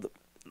world,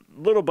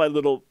 little by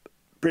little,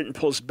 Britain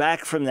pulls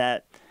back from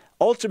that.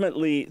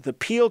 Ultimately, the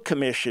Peel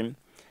Commission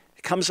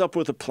comes up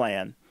with a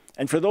plan.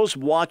 And for those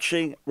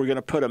watching, we're going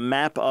to put a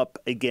map up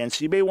again.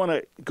 So you may want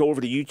to go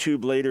over to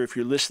YouTube later. If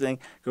you're listening,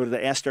 go to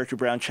the Ask Dr.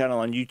 Brown channel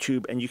on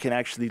YouTube, and you can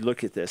actually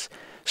look at this.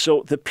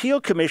 So the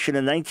Peel Commission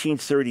in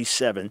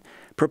 1937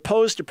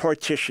 proposed a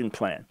partition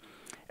plan.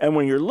 And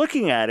when you're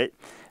looking at it,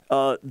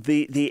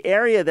 The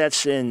area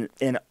that's in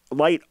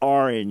light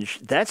orange,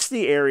 that's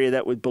the area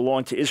that would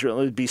belong to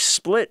Israel. It would be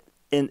split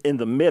in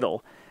the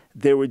middle.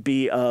 There would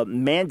be a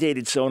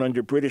mandated zone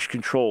under British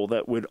control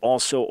that would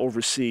also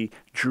oversee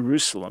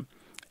Jerusalem.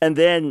 And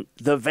then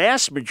the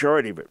vast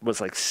majority of it was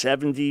like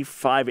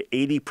 75,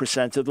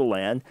 80% of the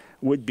land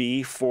would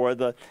be for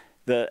the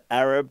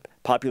Arab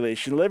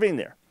population living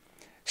there.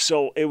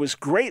 So it was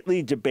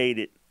greatly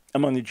debated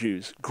among the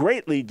Jews,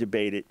 greatly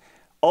debated.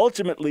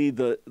 Ultimately,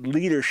 the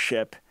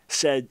leadership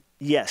said,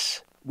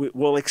 yes,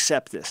 we'll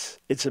accept this.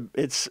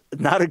 It's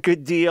not a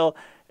good deal.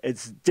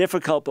 It's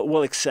difficult, but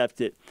we'll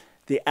accept it.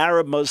 The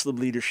Arab Muslim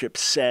leadership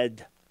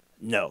said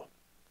no.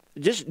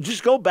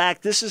 Just go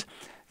back. This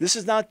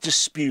is not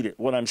disputed,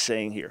 what I'm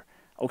saying here,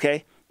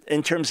 okay?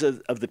 In terms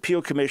of the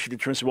Peel Commission, in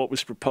terms of what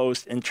was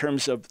proposed, in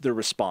terms of the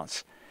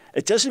response.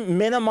 It doesn't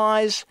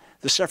minimize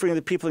the suffering of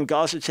the people in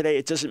Gaza today.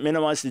 It doesn't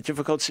minimize the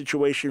difficult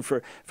situation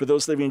for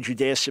those living in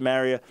Judea,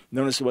 Samaria,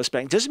 known as the West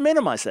Bank. It doesn't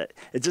minimize that.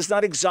 It does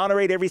not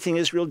exonerate everything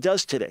Israel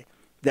does today.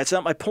 That's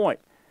not my point.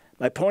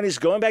 My point is,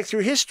 going back through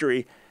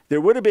history, there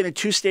would have been a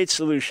two-state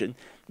solution,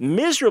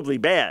 miserably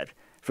bad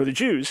for the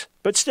Jews,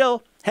 but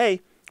still,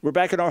 hey, we're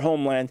back in our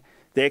homeland.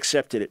 They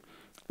accepted it.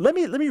 Let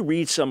me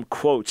read some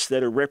quotes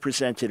that are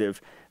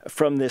representative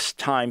from this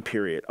time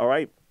period, all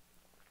right?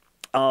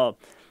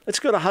 Let's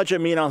go to Hajj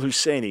Amin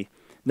al-Husseini,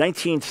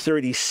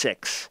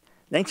 1936.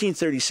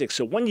 1936,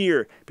 so 1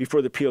 year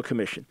before the Peel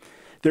Commission.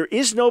 There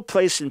is no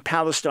place in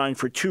Palestine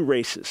for two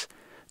races.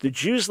 The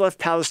Jews left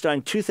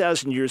Palestine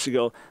 2,000 years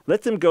ago.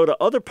 Let them go to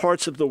other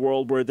parts of the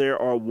world where there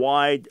are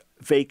wide,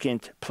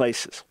 vacant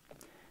places.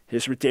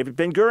 Here's what David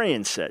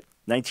Ben-Gurion said,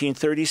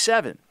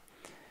 1937.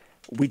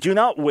 We do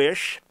not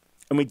wish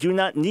and we do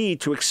not need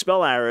to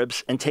expel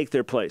Arabs and take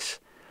their place.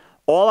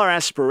 All our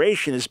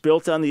aspiration is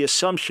built on the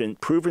assumption,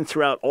 proven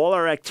throughout all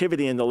our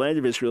activity in the land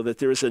of Israel, that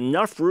there is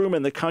enough room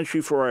in the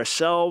country for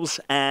ourselves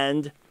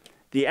and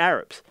the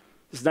Arabs.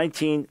 This is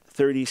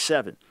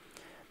 1937.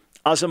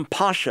 Azam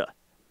Pasha.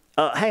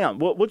 Hang on,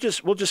 we'll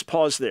just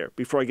pause there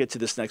before I get to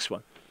this next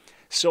one.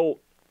 So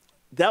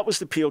that was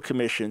the Peel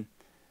Commission.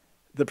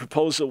 The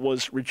proposal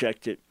was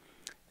rejected.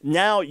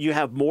 Now you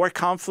have more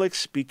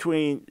conflicts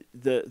between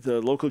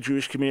the local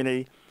Jewish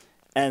community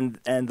and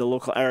the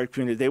local Arab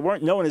community. They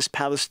weren't known as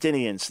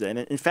Palestinians then.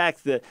 In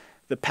fact, the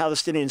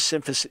Palestinian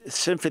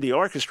Symphony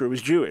Orchestra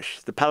was Jewish.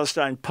 The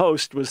Palestine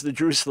Post was the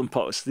Jerusalem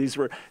Post. These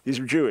were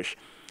Jewish.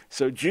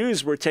 So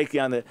Jews were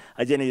taking on the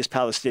identity as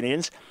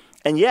Palestinians.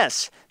 And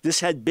yes,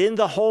 this had been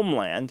the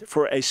homeland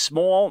for a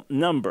small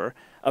number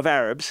of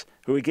Arabs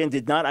who, again,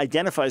 did not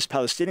identify as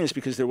Palestinians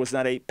because there was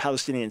not a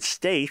Palestinian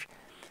state.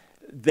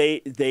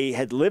 They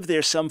had lived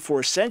there some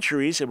 4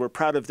 centuries and were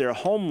proud of their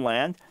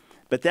homeland.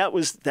 But that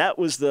was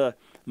the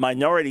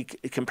minority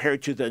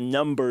compared to the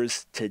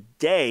numbers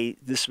today.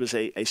 This was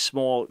a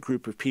small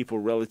group of people,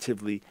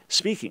 relatively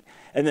speaking.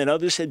 And then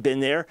others had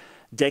been there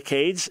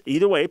decades.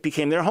 Either way, it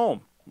became their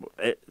home.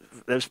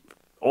 That's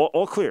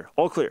all clear,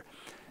 all clear.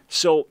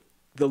 So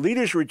the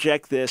leaders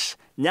reject this.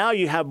 Now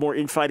you have more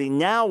infighting.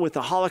 Now with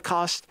the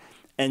Holocaust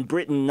and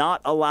Britain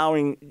not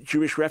allowing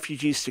Jewish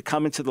refugees to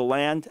come into the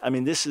land. I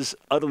mean, this is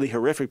utterly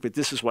horrific, but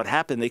this is what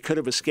happened. They could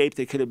have escaped.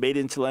 They could have made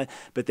it into land,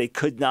 but they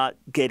could not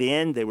get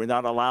in. They were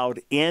not allowed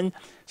in.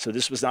 So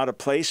this was not a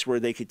place where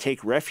they could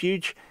take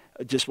refuge.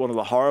 Just one of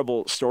the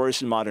horrible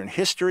stories in modern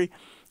history.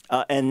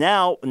 And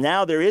now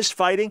there is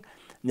fighting.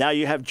 Now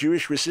you have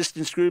Jewish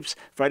resistance groups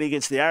fighting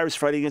against the Arabs,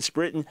 fighting against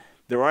Britain.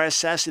 There are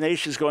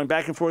assassinations going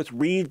back and forth.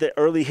 Read the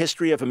early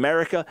history of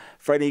America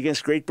fighting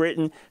against Great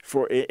Britain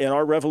in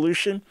our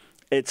revolution.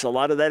 A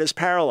lot of that is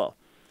parallel.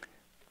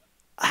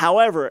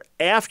 However,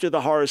 after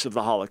the horrors of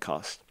the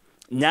Holocaust,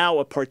 now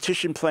a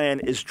partition plan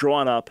is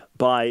drawn up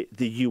by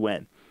the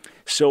UN.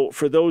 So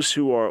for those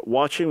who are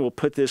watching, we'll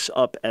put this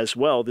up as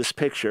well, this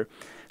picture.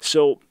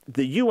 So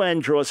the UN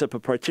draws up a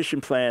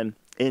partition plan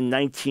in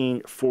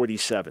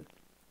 1947.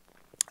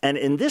 And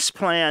in this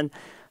plan,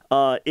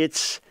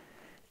 it's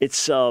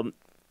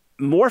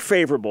more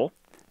favorable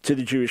to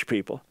the Jewish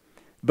people.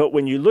 But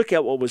when you look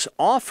at what was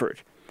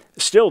offered,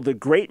 still the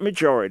great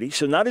majority,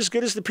 so not as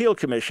good as the Peel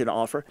Commission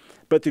offer,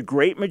 but the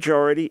great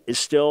majority is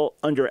still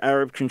under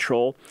Arab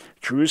control.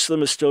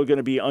 Jerusalem is still going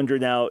to be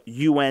under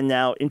UN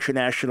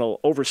international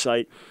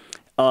oversight.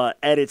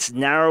 At its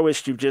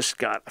narrowest, you've just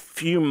got a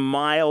few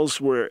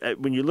miles where,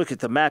 when you look at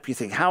the map, you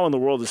think, how in the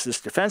world is this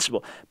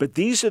defensible? But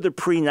these are the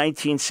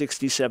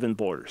pre-1967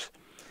 borders.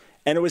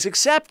 And it was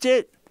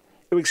accepted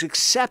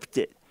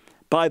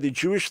by the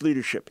Jewish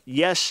leadership.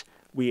 Yes,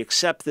 we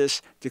accept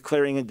this,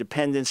 declaring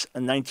independence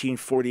in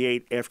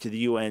 1948 after the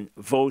UN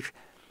vote.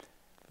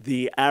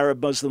 The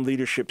Arab Muslim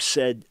leadership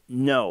said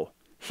no.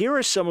 Here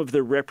are some of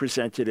the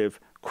representative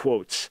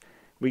quotes.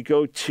 We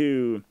go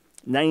to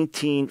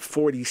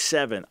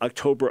 1947,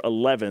 October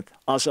 11th,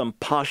 Azam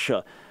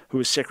Pasha, who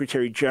was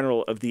Secretary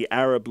General of the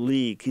Arab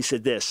League. He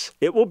said this: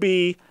 "It will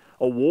be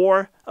a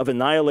war of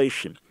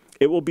annihilation.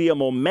 It will be a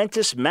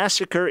momentous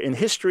massacre in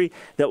history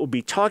that will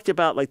be talked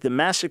about like the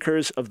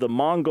massacres of the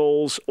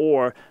Mongols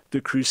or the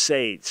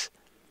Crusades."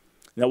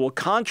 Now, we'll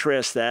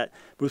contrast that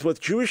with what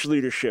Jewish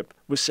leadership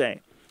was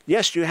saying.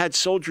 Yes, you had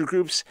soldier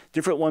groups,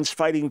 different ones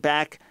fighting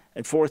back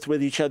and forth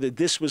with each other.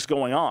 This was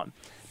going on.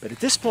 But at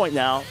this point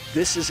now,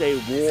 this is a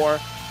war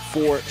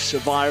for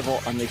survival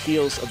on the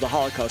heels of the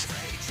Holocaust.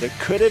 There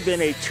could have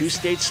been a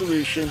two-state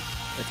solution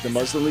if the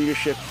Muslim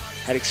leadership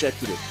had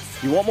accepted it.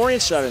 You want more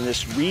insight on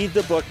this, read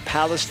the book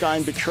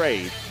Palestine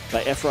Betrayed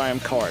by Ephraim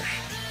Karsh.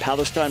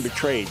 Palestine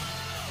Betrayed.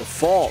 The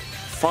fault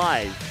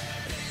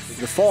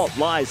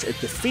lies at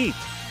the feet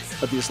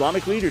of the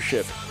Islamic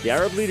leadership, the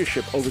Arab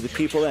leadership over the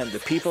people, and the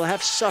people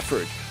have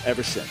suffered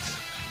ever since.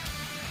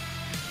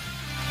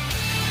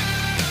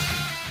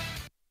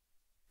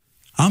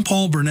 I'm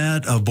Paul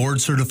Burnett, a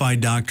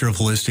board-certified doctor of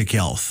holistic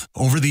health.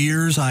 Over the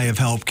years, I have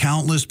helped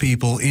countless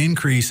people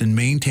increase and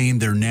maintain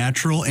their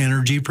natural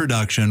energy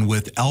production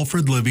with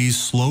Alfred Libby's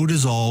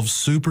slow-dissolve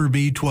Super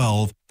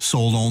B12,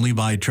 sold only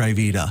by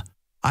Trivita.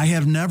 I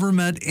have never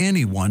met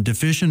anyone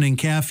deficient in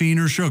caffeine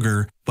or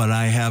sugar, but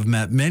I have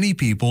met many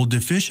people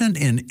deficient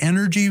in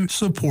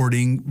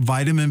energy-supporting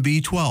vitamin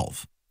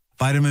B12.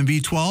 Vitamin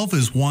B12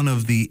 is one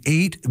of the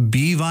 8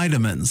 B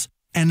vitamins,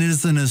 and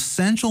is an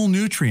essential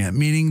nutrient,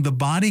 meaning the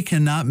body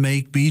cannot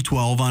make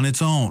B12 on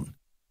its own.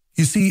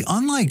 You see,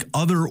 unlike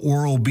other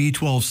oral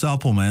B12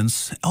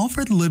 supplements,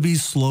 Alfred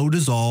Libby's Slow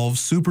Dissolve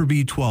Super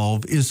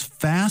B12 is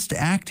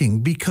fast-acting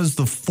because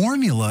the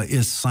formula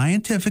is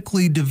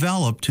scientifically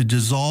developed to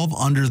dissolve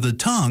under the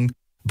tongue,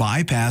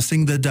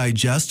 bypassing the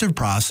digestive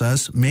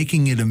process,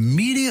 making it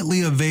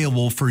immediately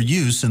available for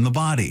use in the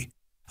body.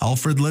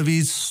 Alfred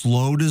Libby's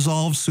Slow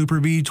Dissolve Super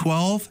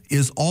B12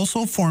 is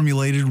also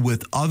formulated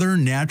with other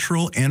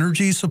natural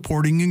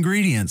energy-supporting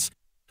ingredients,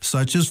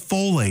 such as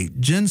folate,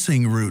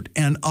 ginseng root,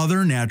 and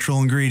other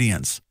natural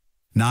ingredients.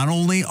 Not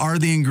only are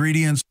the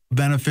ingredients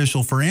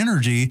beneficial for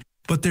energy,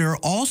 but they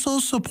also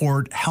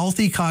support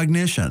healthy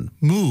cognition,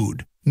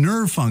 mood,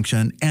 nerve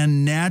function,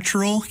 and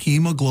natural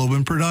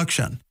hemoglobin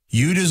production.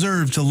 You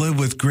deserve to live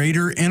with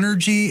greater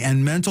energy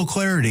and mental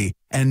clarity,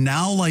 and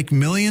now, like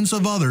millions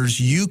of others,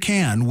 you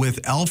can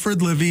with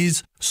Alfred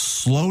Libby's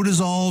Slow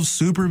Dissolve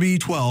Super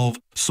B12,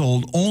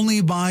 sold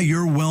only by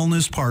your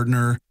wellness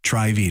partner,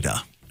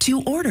 Trivita.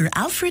 To order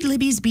Alfred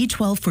Libby's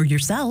B12 for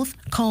yourself,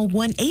 call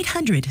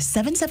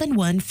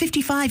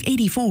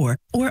 1-800-771-5584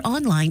 or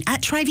online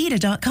at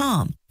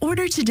Trivita.com.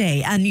 Order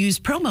today and use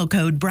promo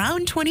code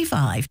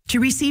BROWN25 to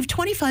receive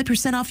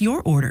 25% off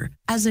your order.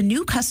 As a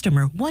new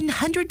customer,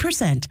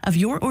 100% of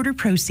your order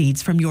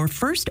proceeds from your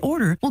first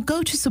order will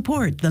go to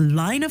support the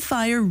Line of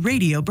Fire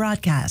radio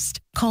broadcast.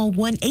 Call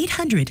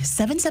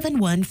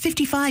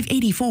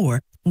 1-800-771-5584,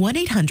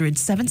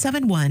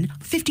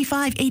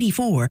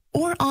 1-800-771-5584,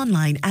 or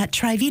online at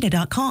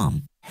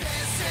Trivita.com.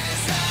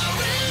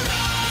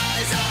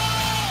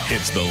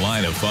 It's The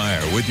Line of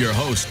Fire with your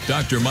host,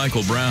 Dr.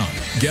 Michael Brown.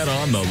 Get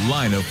on The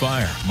Line of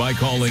Fire by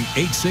calling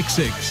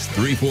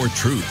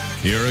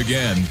 866-34-TRUTH. Here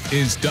again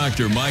is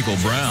Dr. Michael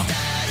Brown.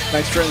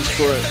 Thanks, friends,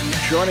 for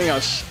joining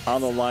us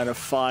on The Line of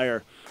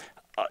Fire.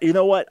 You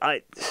know what?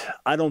 I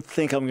don't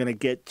think I'm going to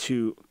get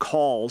to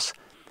calls.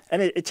 And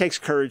it takes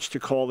courage to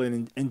call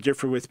in and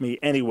differ with me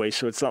anyway,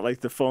 so it's not like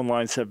the phone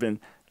lines have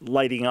been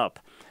lighting up.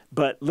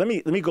 But let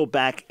me go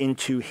back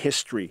into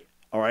history,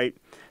 all right?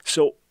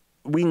 So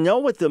we know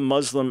what the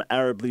Muslim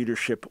Arab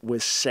leadership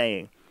was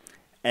saying.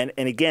 And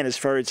again, as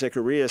Farid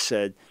Zakaria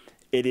said,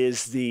 it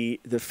is the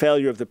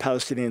failure of the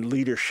Palestinian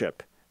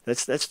leadership.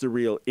 That's the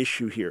real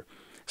issue here.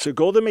 So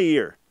Golda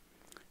Meir,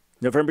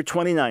 November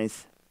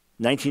 29th,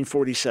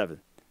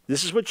 1947.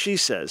 This is what she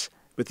says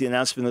with the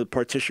announcement of the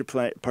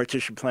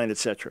partition plan,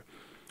 etc.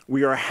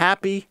 We are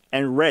happy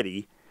and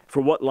ready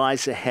for what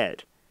lies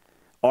ahead.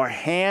 Our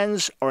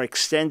hands are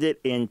extended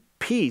in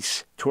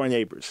peace to our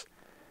neighbors.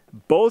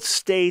 Both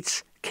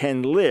states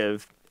can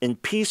live in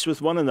peace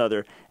with one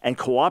another and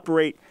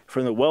cooperate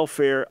for the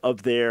welfare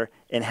of their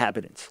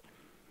inhabitants.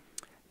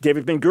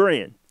 David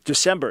Ben-Gurion,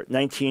 December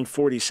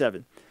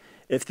 1947.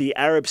 If the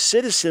Arab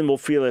citizen will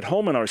feel at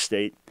home in our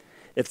state,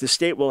 if the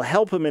state will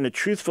help him in a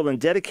truthful and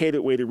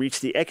dedicated way to reach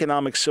the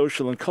economic,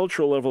 social, and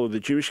cultural level of the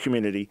Jewish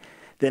community,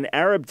 then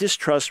Arab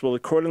distrust will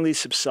accordingly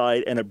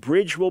subside and a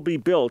bridge will be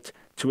built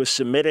to a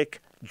Semitic,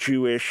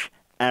 Jewish,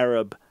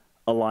 Arab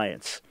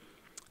alliance.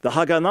 The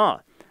Haganah,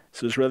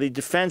 so Israeli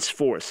Defense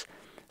Force,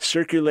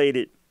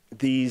 circulated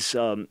these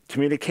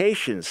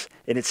communications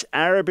in its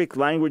Arabic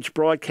language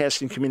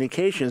broadcasting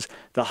communications.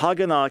 The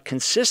Haganah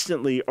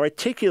consistently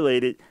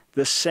articulated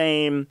the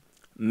same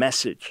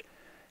message.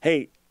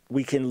 Hey,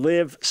 we can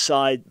live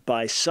side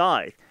by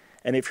side.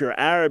 And if you're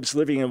Arabs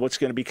living in what's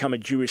going to become a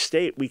Jewish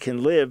state, we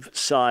can live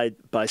side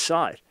by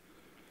side.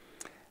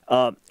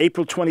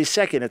 April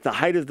 22nd, at the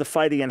height of the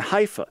fighting in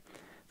Haifa,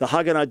 the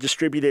Haganah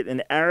distributed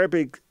an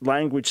Arabic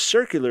language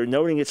circular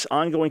noting its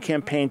ongoing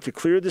campaign to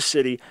clear the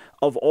city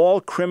of all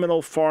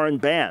criminal foreign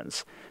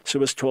bands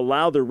so as to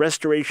allow the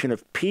restoration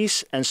of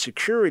peace and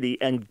security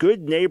and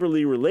good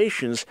neighborly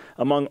relations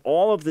among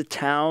all of the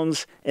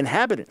town's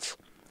inhabitants.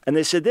 And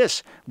they said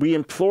this: "We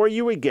implore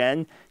you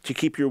again to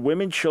keep your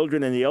women,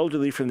 children, and the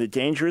elderly from the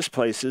dangerous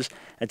places,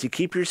 and to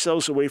keep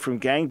yourselves away from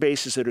gang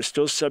bases that are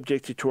still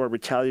subject to our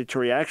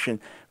retaliatory action.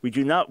 We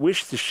do not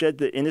wish to shed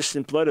the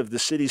innocent blood of the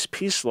city's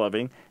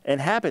peace-loving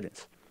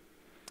inhabitants."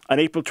 On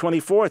April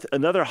 24th,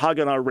 another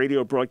Haganah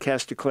radio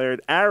broadcast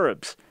declared,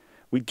 "Arabs,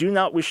 we do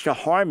not wish to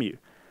harm you.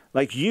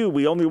 Like you,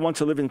 we only want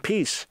to live in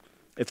peace.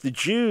 If the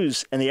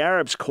Jews and the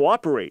Arabs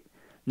cooperate,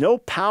 no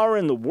power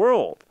in the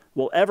world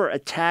will ever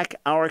attack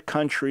our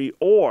country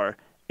or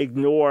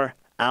ignore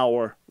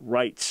our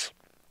rights."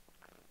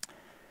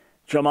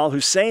 Jamal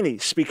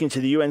Husseini, speaking to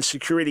the UN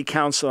Security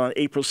Council on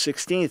April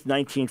 16th,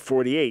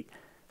 1948,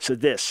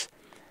 said this: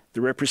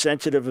 "The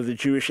representative of the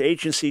Jewish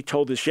agency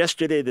told us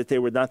yesterday that they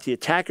were not the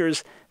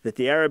attackers, that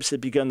the Arabs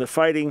had begun the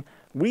fighting.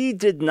 We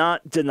did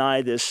not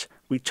deny this.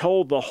 We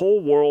told the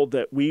whole world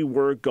that we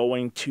were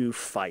going to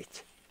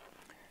fight."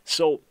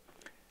 So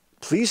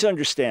please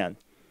understand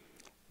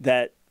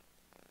that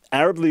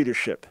Arab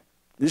leadership,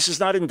 this is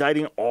not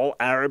indicting all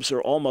Arabs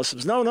or all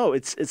Muslims. No,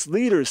 it's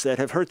leaders that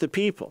have hurt the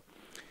people.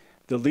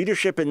 The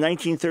leadership in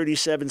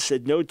 1937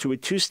 said no to a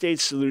two-state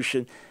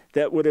solution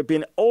that would have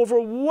been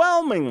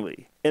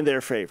overwhelmingly in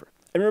their favor.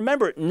 And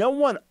remember, no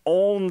one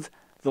owned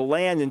the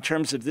land in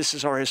terms of this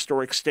is our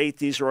historic state,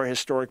 these are our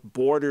historic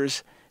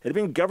borders. It had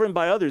been governed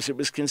by others. It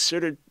was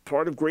considered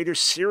part of Greater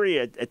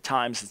Syria at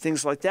times and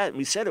things like that. And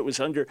we said it was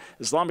under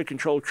Islamic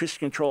control,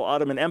 Christian control,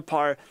 Ottoman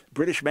Empire,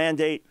 British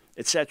mandate,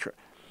 etc.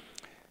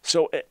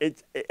 So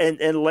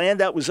and land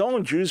that was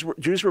owned,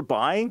 Jews were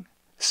buying.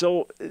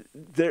 So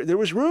there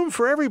was room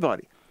for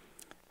everybody.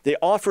 The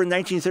offer in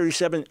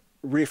 1937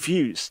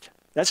 refused.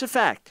 That's a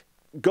fact.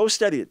 Go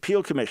study it.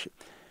 Peel Commission.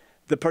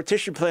 The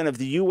partition plan of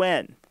the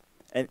UN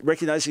and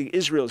recognizing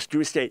Israel as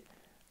Jewish state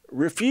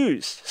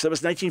refused. So it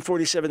was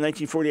 1947,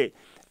 1948.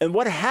 And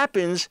what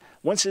happens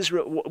once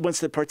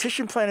the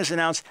partition plan is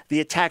announced? The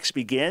attacks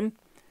begin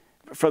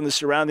from the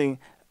surrounding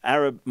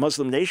Arab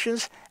Muslim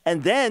nations,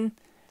 and then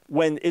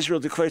when Israel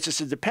declares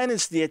its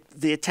independence,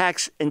 the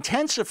attacks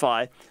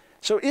intensify.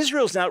 So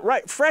Israel's now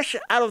fresh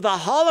out of the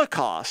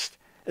Holocaust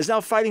is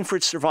now fighting for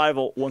its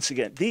survival once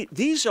again.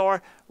 These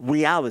are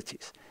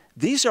realities.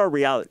 These are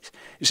realities.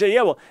 You say,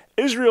 yeah, well,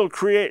 Israel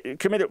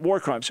committed war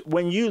crimes.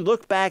 When you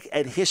look back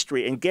at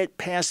history and get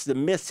past the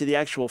myth to the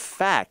actual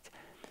fact,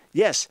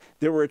 yes,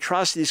 there were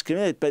atrocities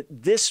committed, but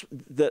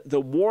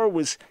the war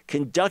was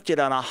conducted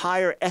on a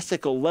higher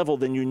ethical level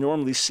than you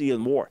normally see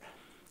in war.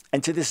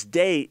 And to this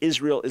day,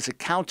 Israel is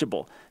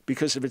accountable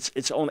because of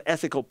its own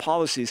ethical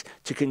policies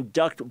to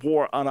conduct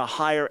war on a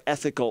higher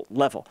ethical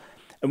level.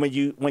 And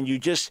when you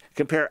just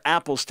compare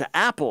apples to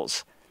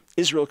apples,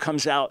 Israel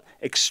comes out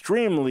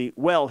extremely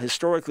well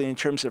historically in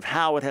terms of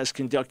how it has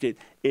conducted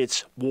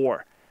its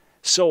war.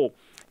 So,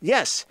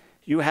 yes,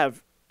 you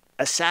have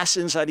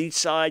assassins on each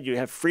side, you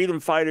have freedom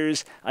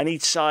fighters on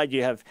each side,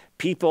 you have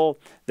people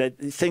that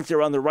think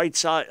they're on the right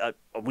side.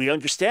 We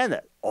understand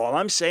that. All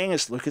I'm saying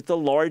is look at the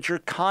larger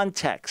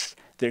context.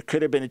 There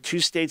could have been a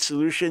two-state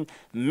solution,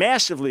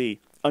 massively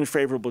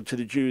unfavorable to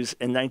the Jews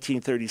in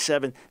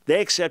 1937.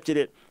 They accepted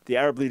it. The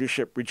Arab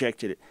leadership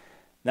rejected it.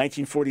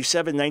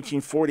 1947,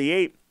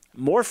 1948,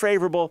 more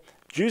favorable.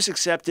 Jews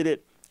accepted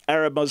it.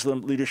 Arab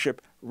Muslim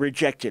leadership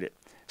rejected it.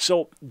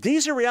 So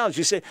these are realities.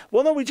 You say,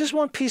 well, no, we just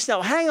want peace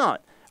now. Hang on.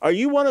 Are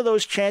you one of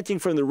those chanting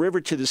from the river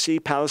to the sea,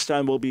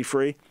 Palestine will be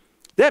free?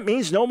 That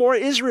means no more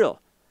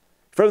Israel.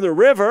 From the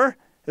river,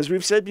 as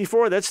we've said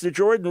before, that's the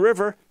Jordan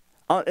River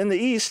in the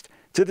east,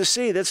 to the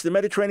sea, that's the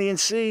Mediterranean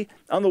Sea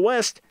on the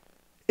west,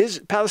 is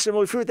Palestine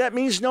will be free. That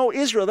means no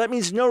Israel. That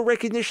means no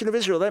recognition of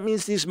Israel. That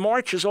means these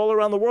marches all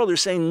around the world are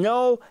saying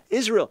no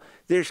Israel.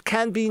 There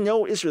can be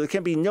no Israel. There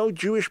can be no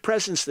Jewish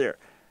presence there.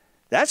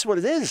 That's what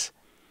it is.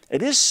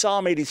 It is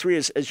Psalm 83,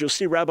 as you'll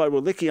see Rabbi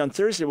Wolicki on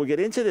Thursday. We'll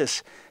get into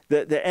this.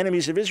 The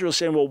enemies of Israel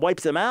saying we'll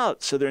wipe them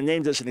out so their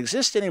name doesn't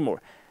exist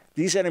anymore.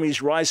 These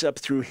enemies rise up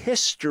through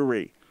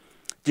history.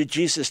 Did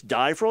Jesus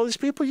die for all these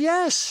people?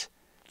 Yes.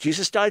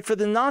 Jesus died for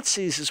the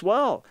Nazis as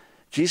well.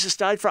 Jesus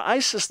died for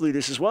ISIS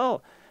leaders as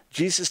well.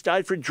 Jesus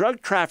died for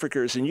drug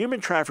traffickers and human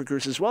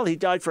traffickers as well. He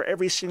died for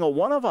every single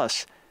one of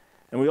us.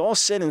 And we all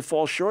sin and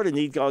fall short and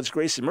need God's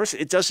grace and mercy.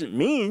 It doesn't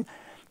mean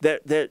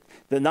that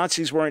the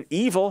Nazis weren't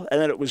evil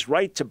and that it was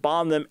right to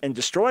bomb them and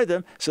destroy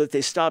them so that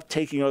they stopped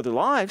taking other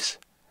lives.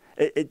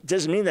 It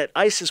doesn't mean that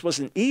ISIS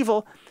wasn't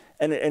evil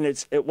and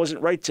it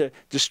wasn't right to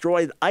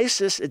destroy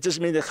ISIS. It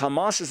doesn't mean that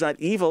Hamas is not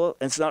evil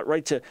and it's not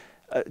right to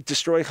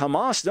destroy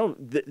Hamas. No,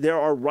 there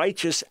are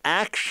righteous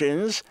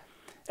actions.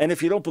 And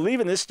if you don't believe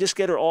in this, just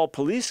get rid of all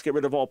police, get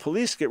rid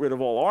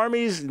of all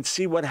armies, and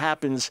see what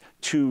happens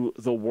to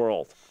the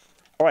world.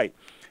 All right.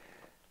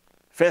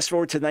 Fast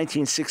forward to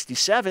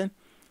 1967.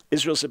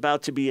 Israel's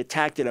about to be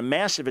attacked in a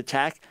massive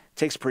attack,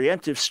 takes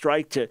preemptive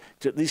strike to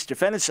at least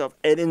defend itself,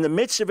 and in the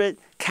midst of it,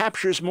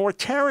 captures more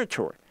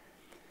territory.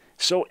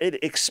 So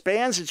it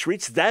expands its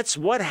reach. That's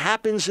what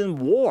happens in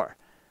war.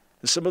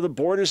 Some of the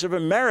borders of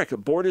America,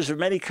 borders of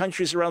many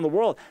countries around the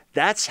world,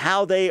 that's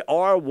how they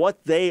are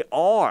what they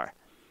are.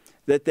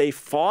 That they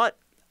fought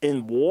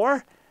in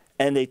war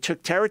and they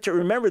took territory.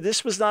 Remember,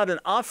 this was not an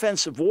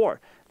offensive war.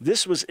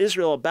 This was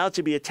Israel about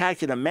to be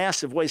attacked in a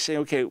massive way, saying,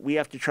 okay, we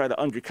have to try to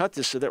undercut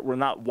this so that we're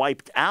not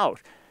wiped out,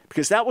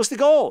 because that was the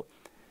goal.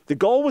 The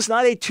goal was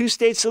not a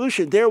two-state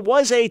solution. There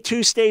was a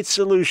two-state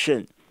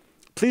solution.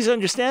 Please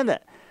understand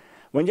that.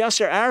 When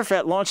Yasser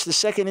Arafat launched the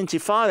Second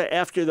Intifada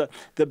after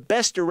the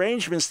best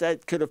arrangements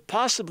that could have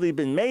possibly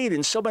been made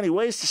in so many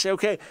ways to say,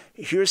 okay,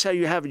 here's how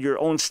you have your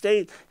own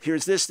state,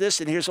 here's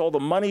this, and here's all the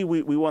money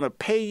we want to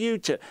pay you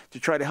to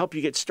try to help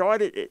you get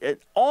started. And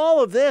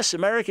all of this,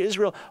 America,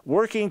 Israel,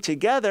 working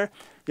together,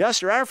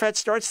 Yasser Arafat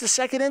starts the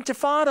Second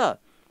Intifada.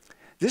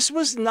 This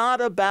was not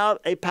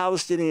about a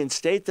Palestinian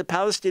state. The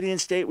Palestinian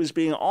state was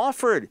being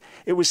offered.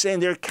 It was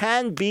saying there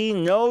can be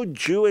no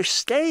Jewish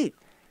state.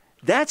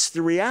 That's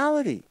the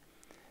reality.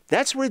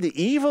 That's where the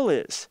evil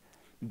is.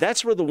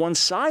 That's where the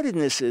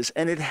one-sidedness is,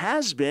 and it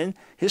has been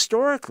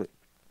historically.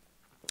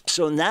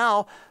 So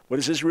now, what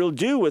does Israel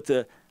do with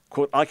the,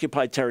 quote,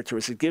 occupied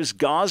territories? It gives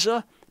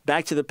Gaza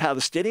back to the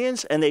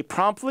Palestinians, and they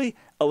promptly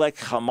elect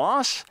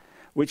Hamas,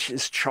 which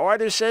his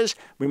charter says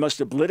we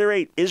must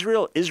obliterate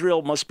Israel.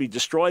 Israel must be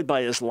destroyed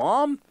by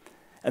Islam,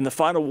 and the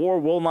final war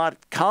will not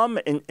come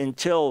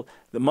until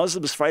the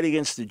Muslims fight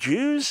against the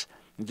Jews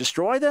and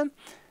destroy them.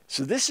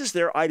 So this is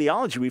their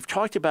ideology. We've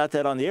talked about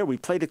that on the air. We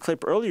played a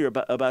clip earlier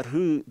about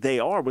who they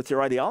are, what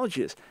their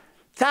ideology is.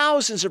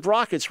 Thousands of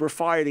rockets were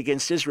fired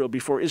against Israel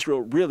before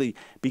Israel really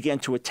began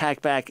to attack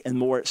back in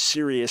more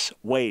serious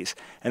ways.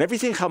 And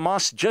everything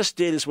Hamas just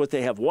did is what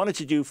they have wanted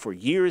to do for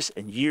years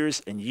and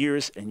years and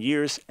years and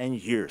years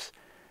and years.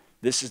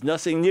 This is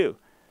nothing new.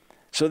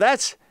 So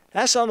that's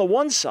on the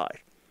one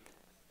side.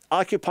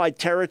 Occupied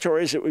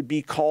territories, it would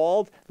be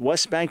called,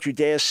 West Bank,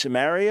 Judea,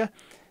 Samaria.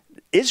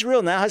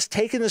 Israel now has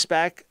taken this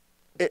back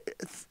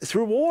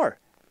through war,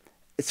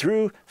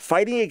 through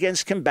fighting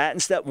against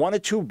combatants that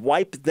wanted to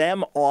wipe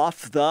them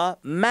off the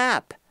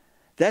map.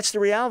 That's the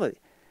reality.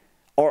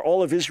 Are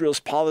all of Israel's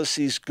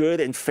policies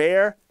good and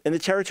fair in the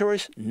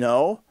territories?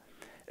 No.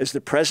 Is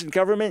the present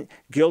government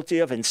guilty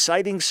of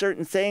inciting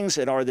certain things?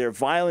 And are there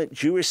violent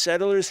Jewish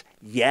settlers?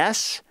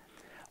 Yes.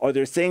 Are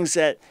there things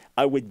that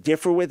I would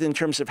differ with in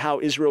terms of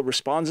how Israel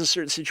responds in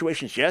certain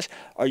situations? Yes.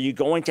 Are you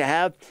going to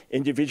have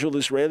individual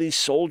Israeli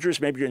soldiers,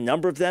 maybe a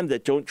number of them,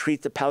 that don't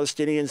treat the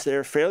Palestinians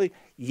there fairly?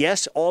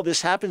 Yes, all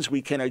this happens.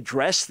 We can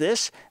address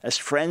this as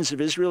friends of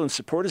Israel and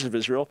supporters of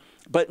Israel.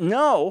 But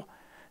know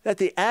that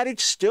the adage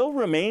still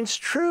remains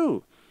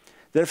true.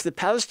 That if the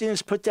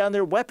Palestinians put down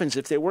their weapons,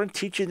 if they weren't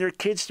teaching their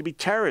kids to be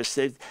terrorists,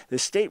 if the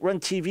state-run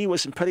TV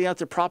wasn't putting out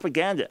their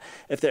propaganda,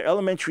 if their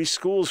elementary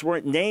schools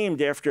weren't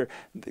named after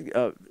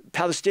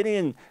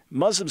Palestinian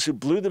Muslims who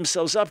blew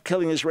themselves up,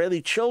 killing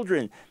Israeli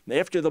children,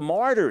 after the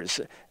martyrs,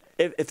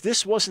 if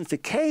this wasn't the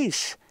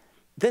case,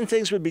 then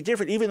things would be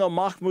different. Even though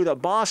Mahmoud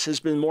Abbas has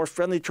been more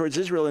friendly towards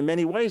Israel in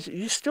many ways,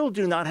 you still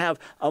do not have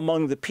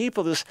among the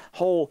people this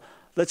whole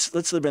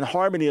let's live in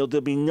harmony, or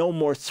there'll be no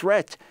more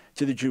threat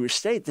to the Jewish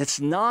state.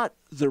 That's not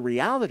the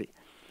reality.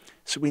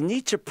 So we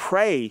need to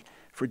pray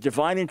for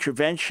divine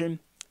intervention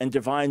and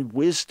divine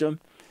wisdom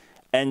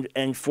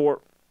and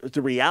for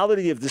the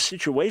reality of the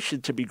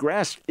situation to be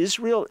grasped.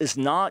 Israel is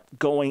not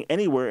going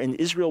anywhere, and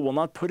Israel will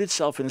not put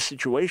itself in a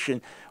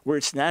situation where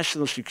its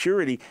national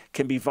security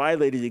can be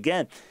violated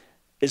again.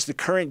 Is the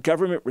current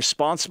government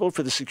responsible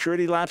for the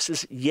security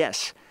lapses?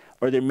 Yes.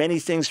 Are there many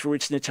things for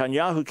which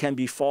Netanyahu can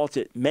be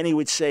faulted? Many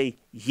would say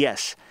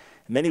yes.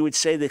 Many would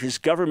say that his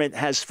government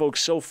has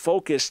folks so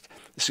focused,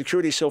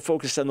 security so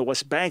focused on the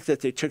West Bank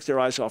that they took their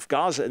eyes off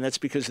Gaza, and that's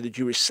because of the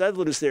Jewish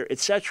settlers there,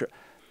 etc.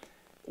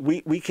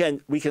 We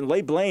can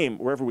lay blame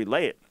wherever we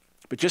lay it,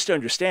 but just to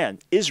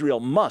understand, Israel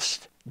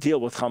must deal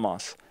with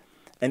Hamas.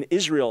 And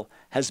Israel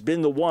has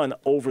been the one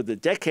over the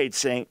decades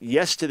saying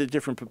yes to the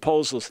different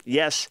proposals,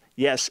 yes,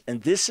 yes,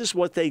 and this is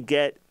what they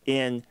get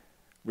in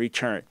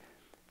return.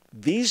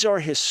 These are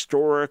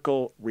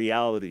historical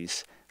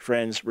realities,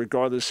 friends,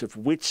 regardless of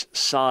which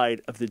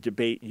side of the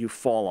debate you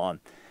fall on.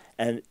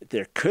 And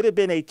there could have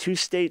been a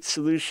two-state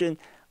solution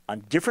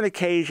on different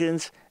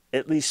occasions,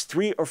 at least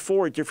 3 or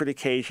 4 different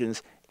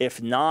occasions,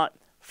 if not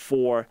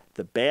for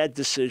the bad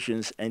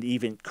decisions and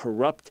even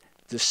corrupt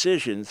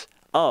decisions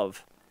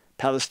of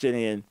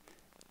Palestinian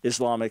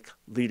Islamic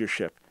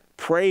leadership.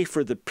 Pray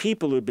for the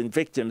people who have been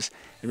victims.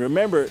 And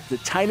remember, the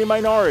tiny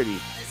minority,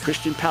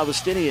 Christian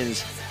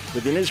Palestinians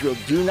within Israel,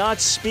 do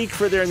not speak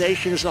for their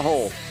nation as a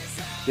whole.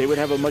 They would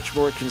have a much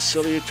more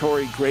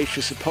conciliatory,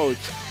 gracious approach.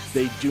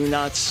 They do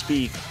not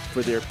speak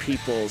for their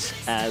peoples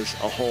as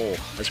a whole.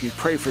 As we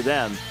pray for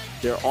them,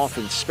 they're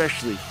often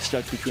especially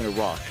stuck between a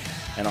rock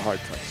and a hard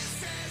place.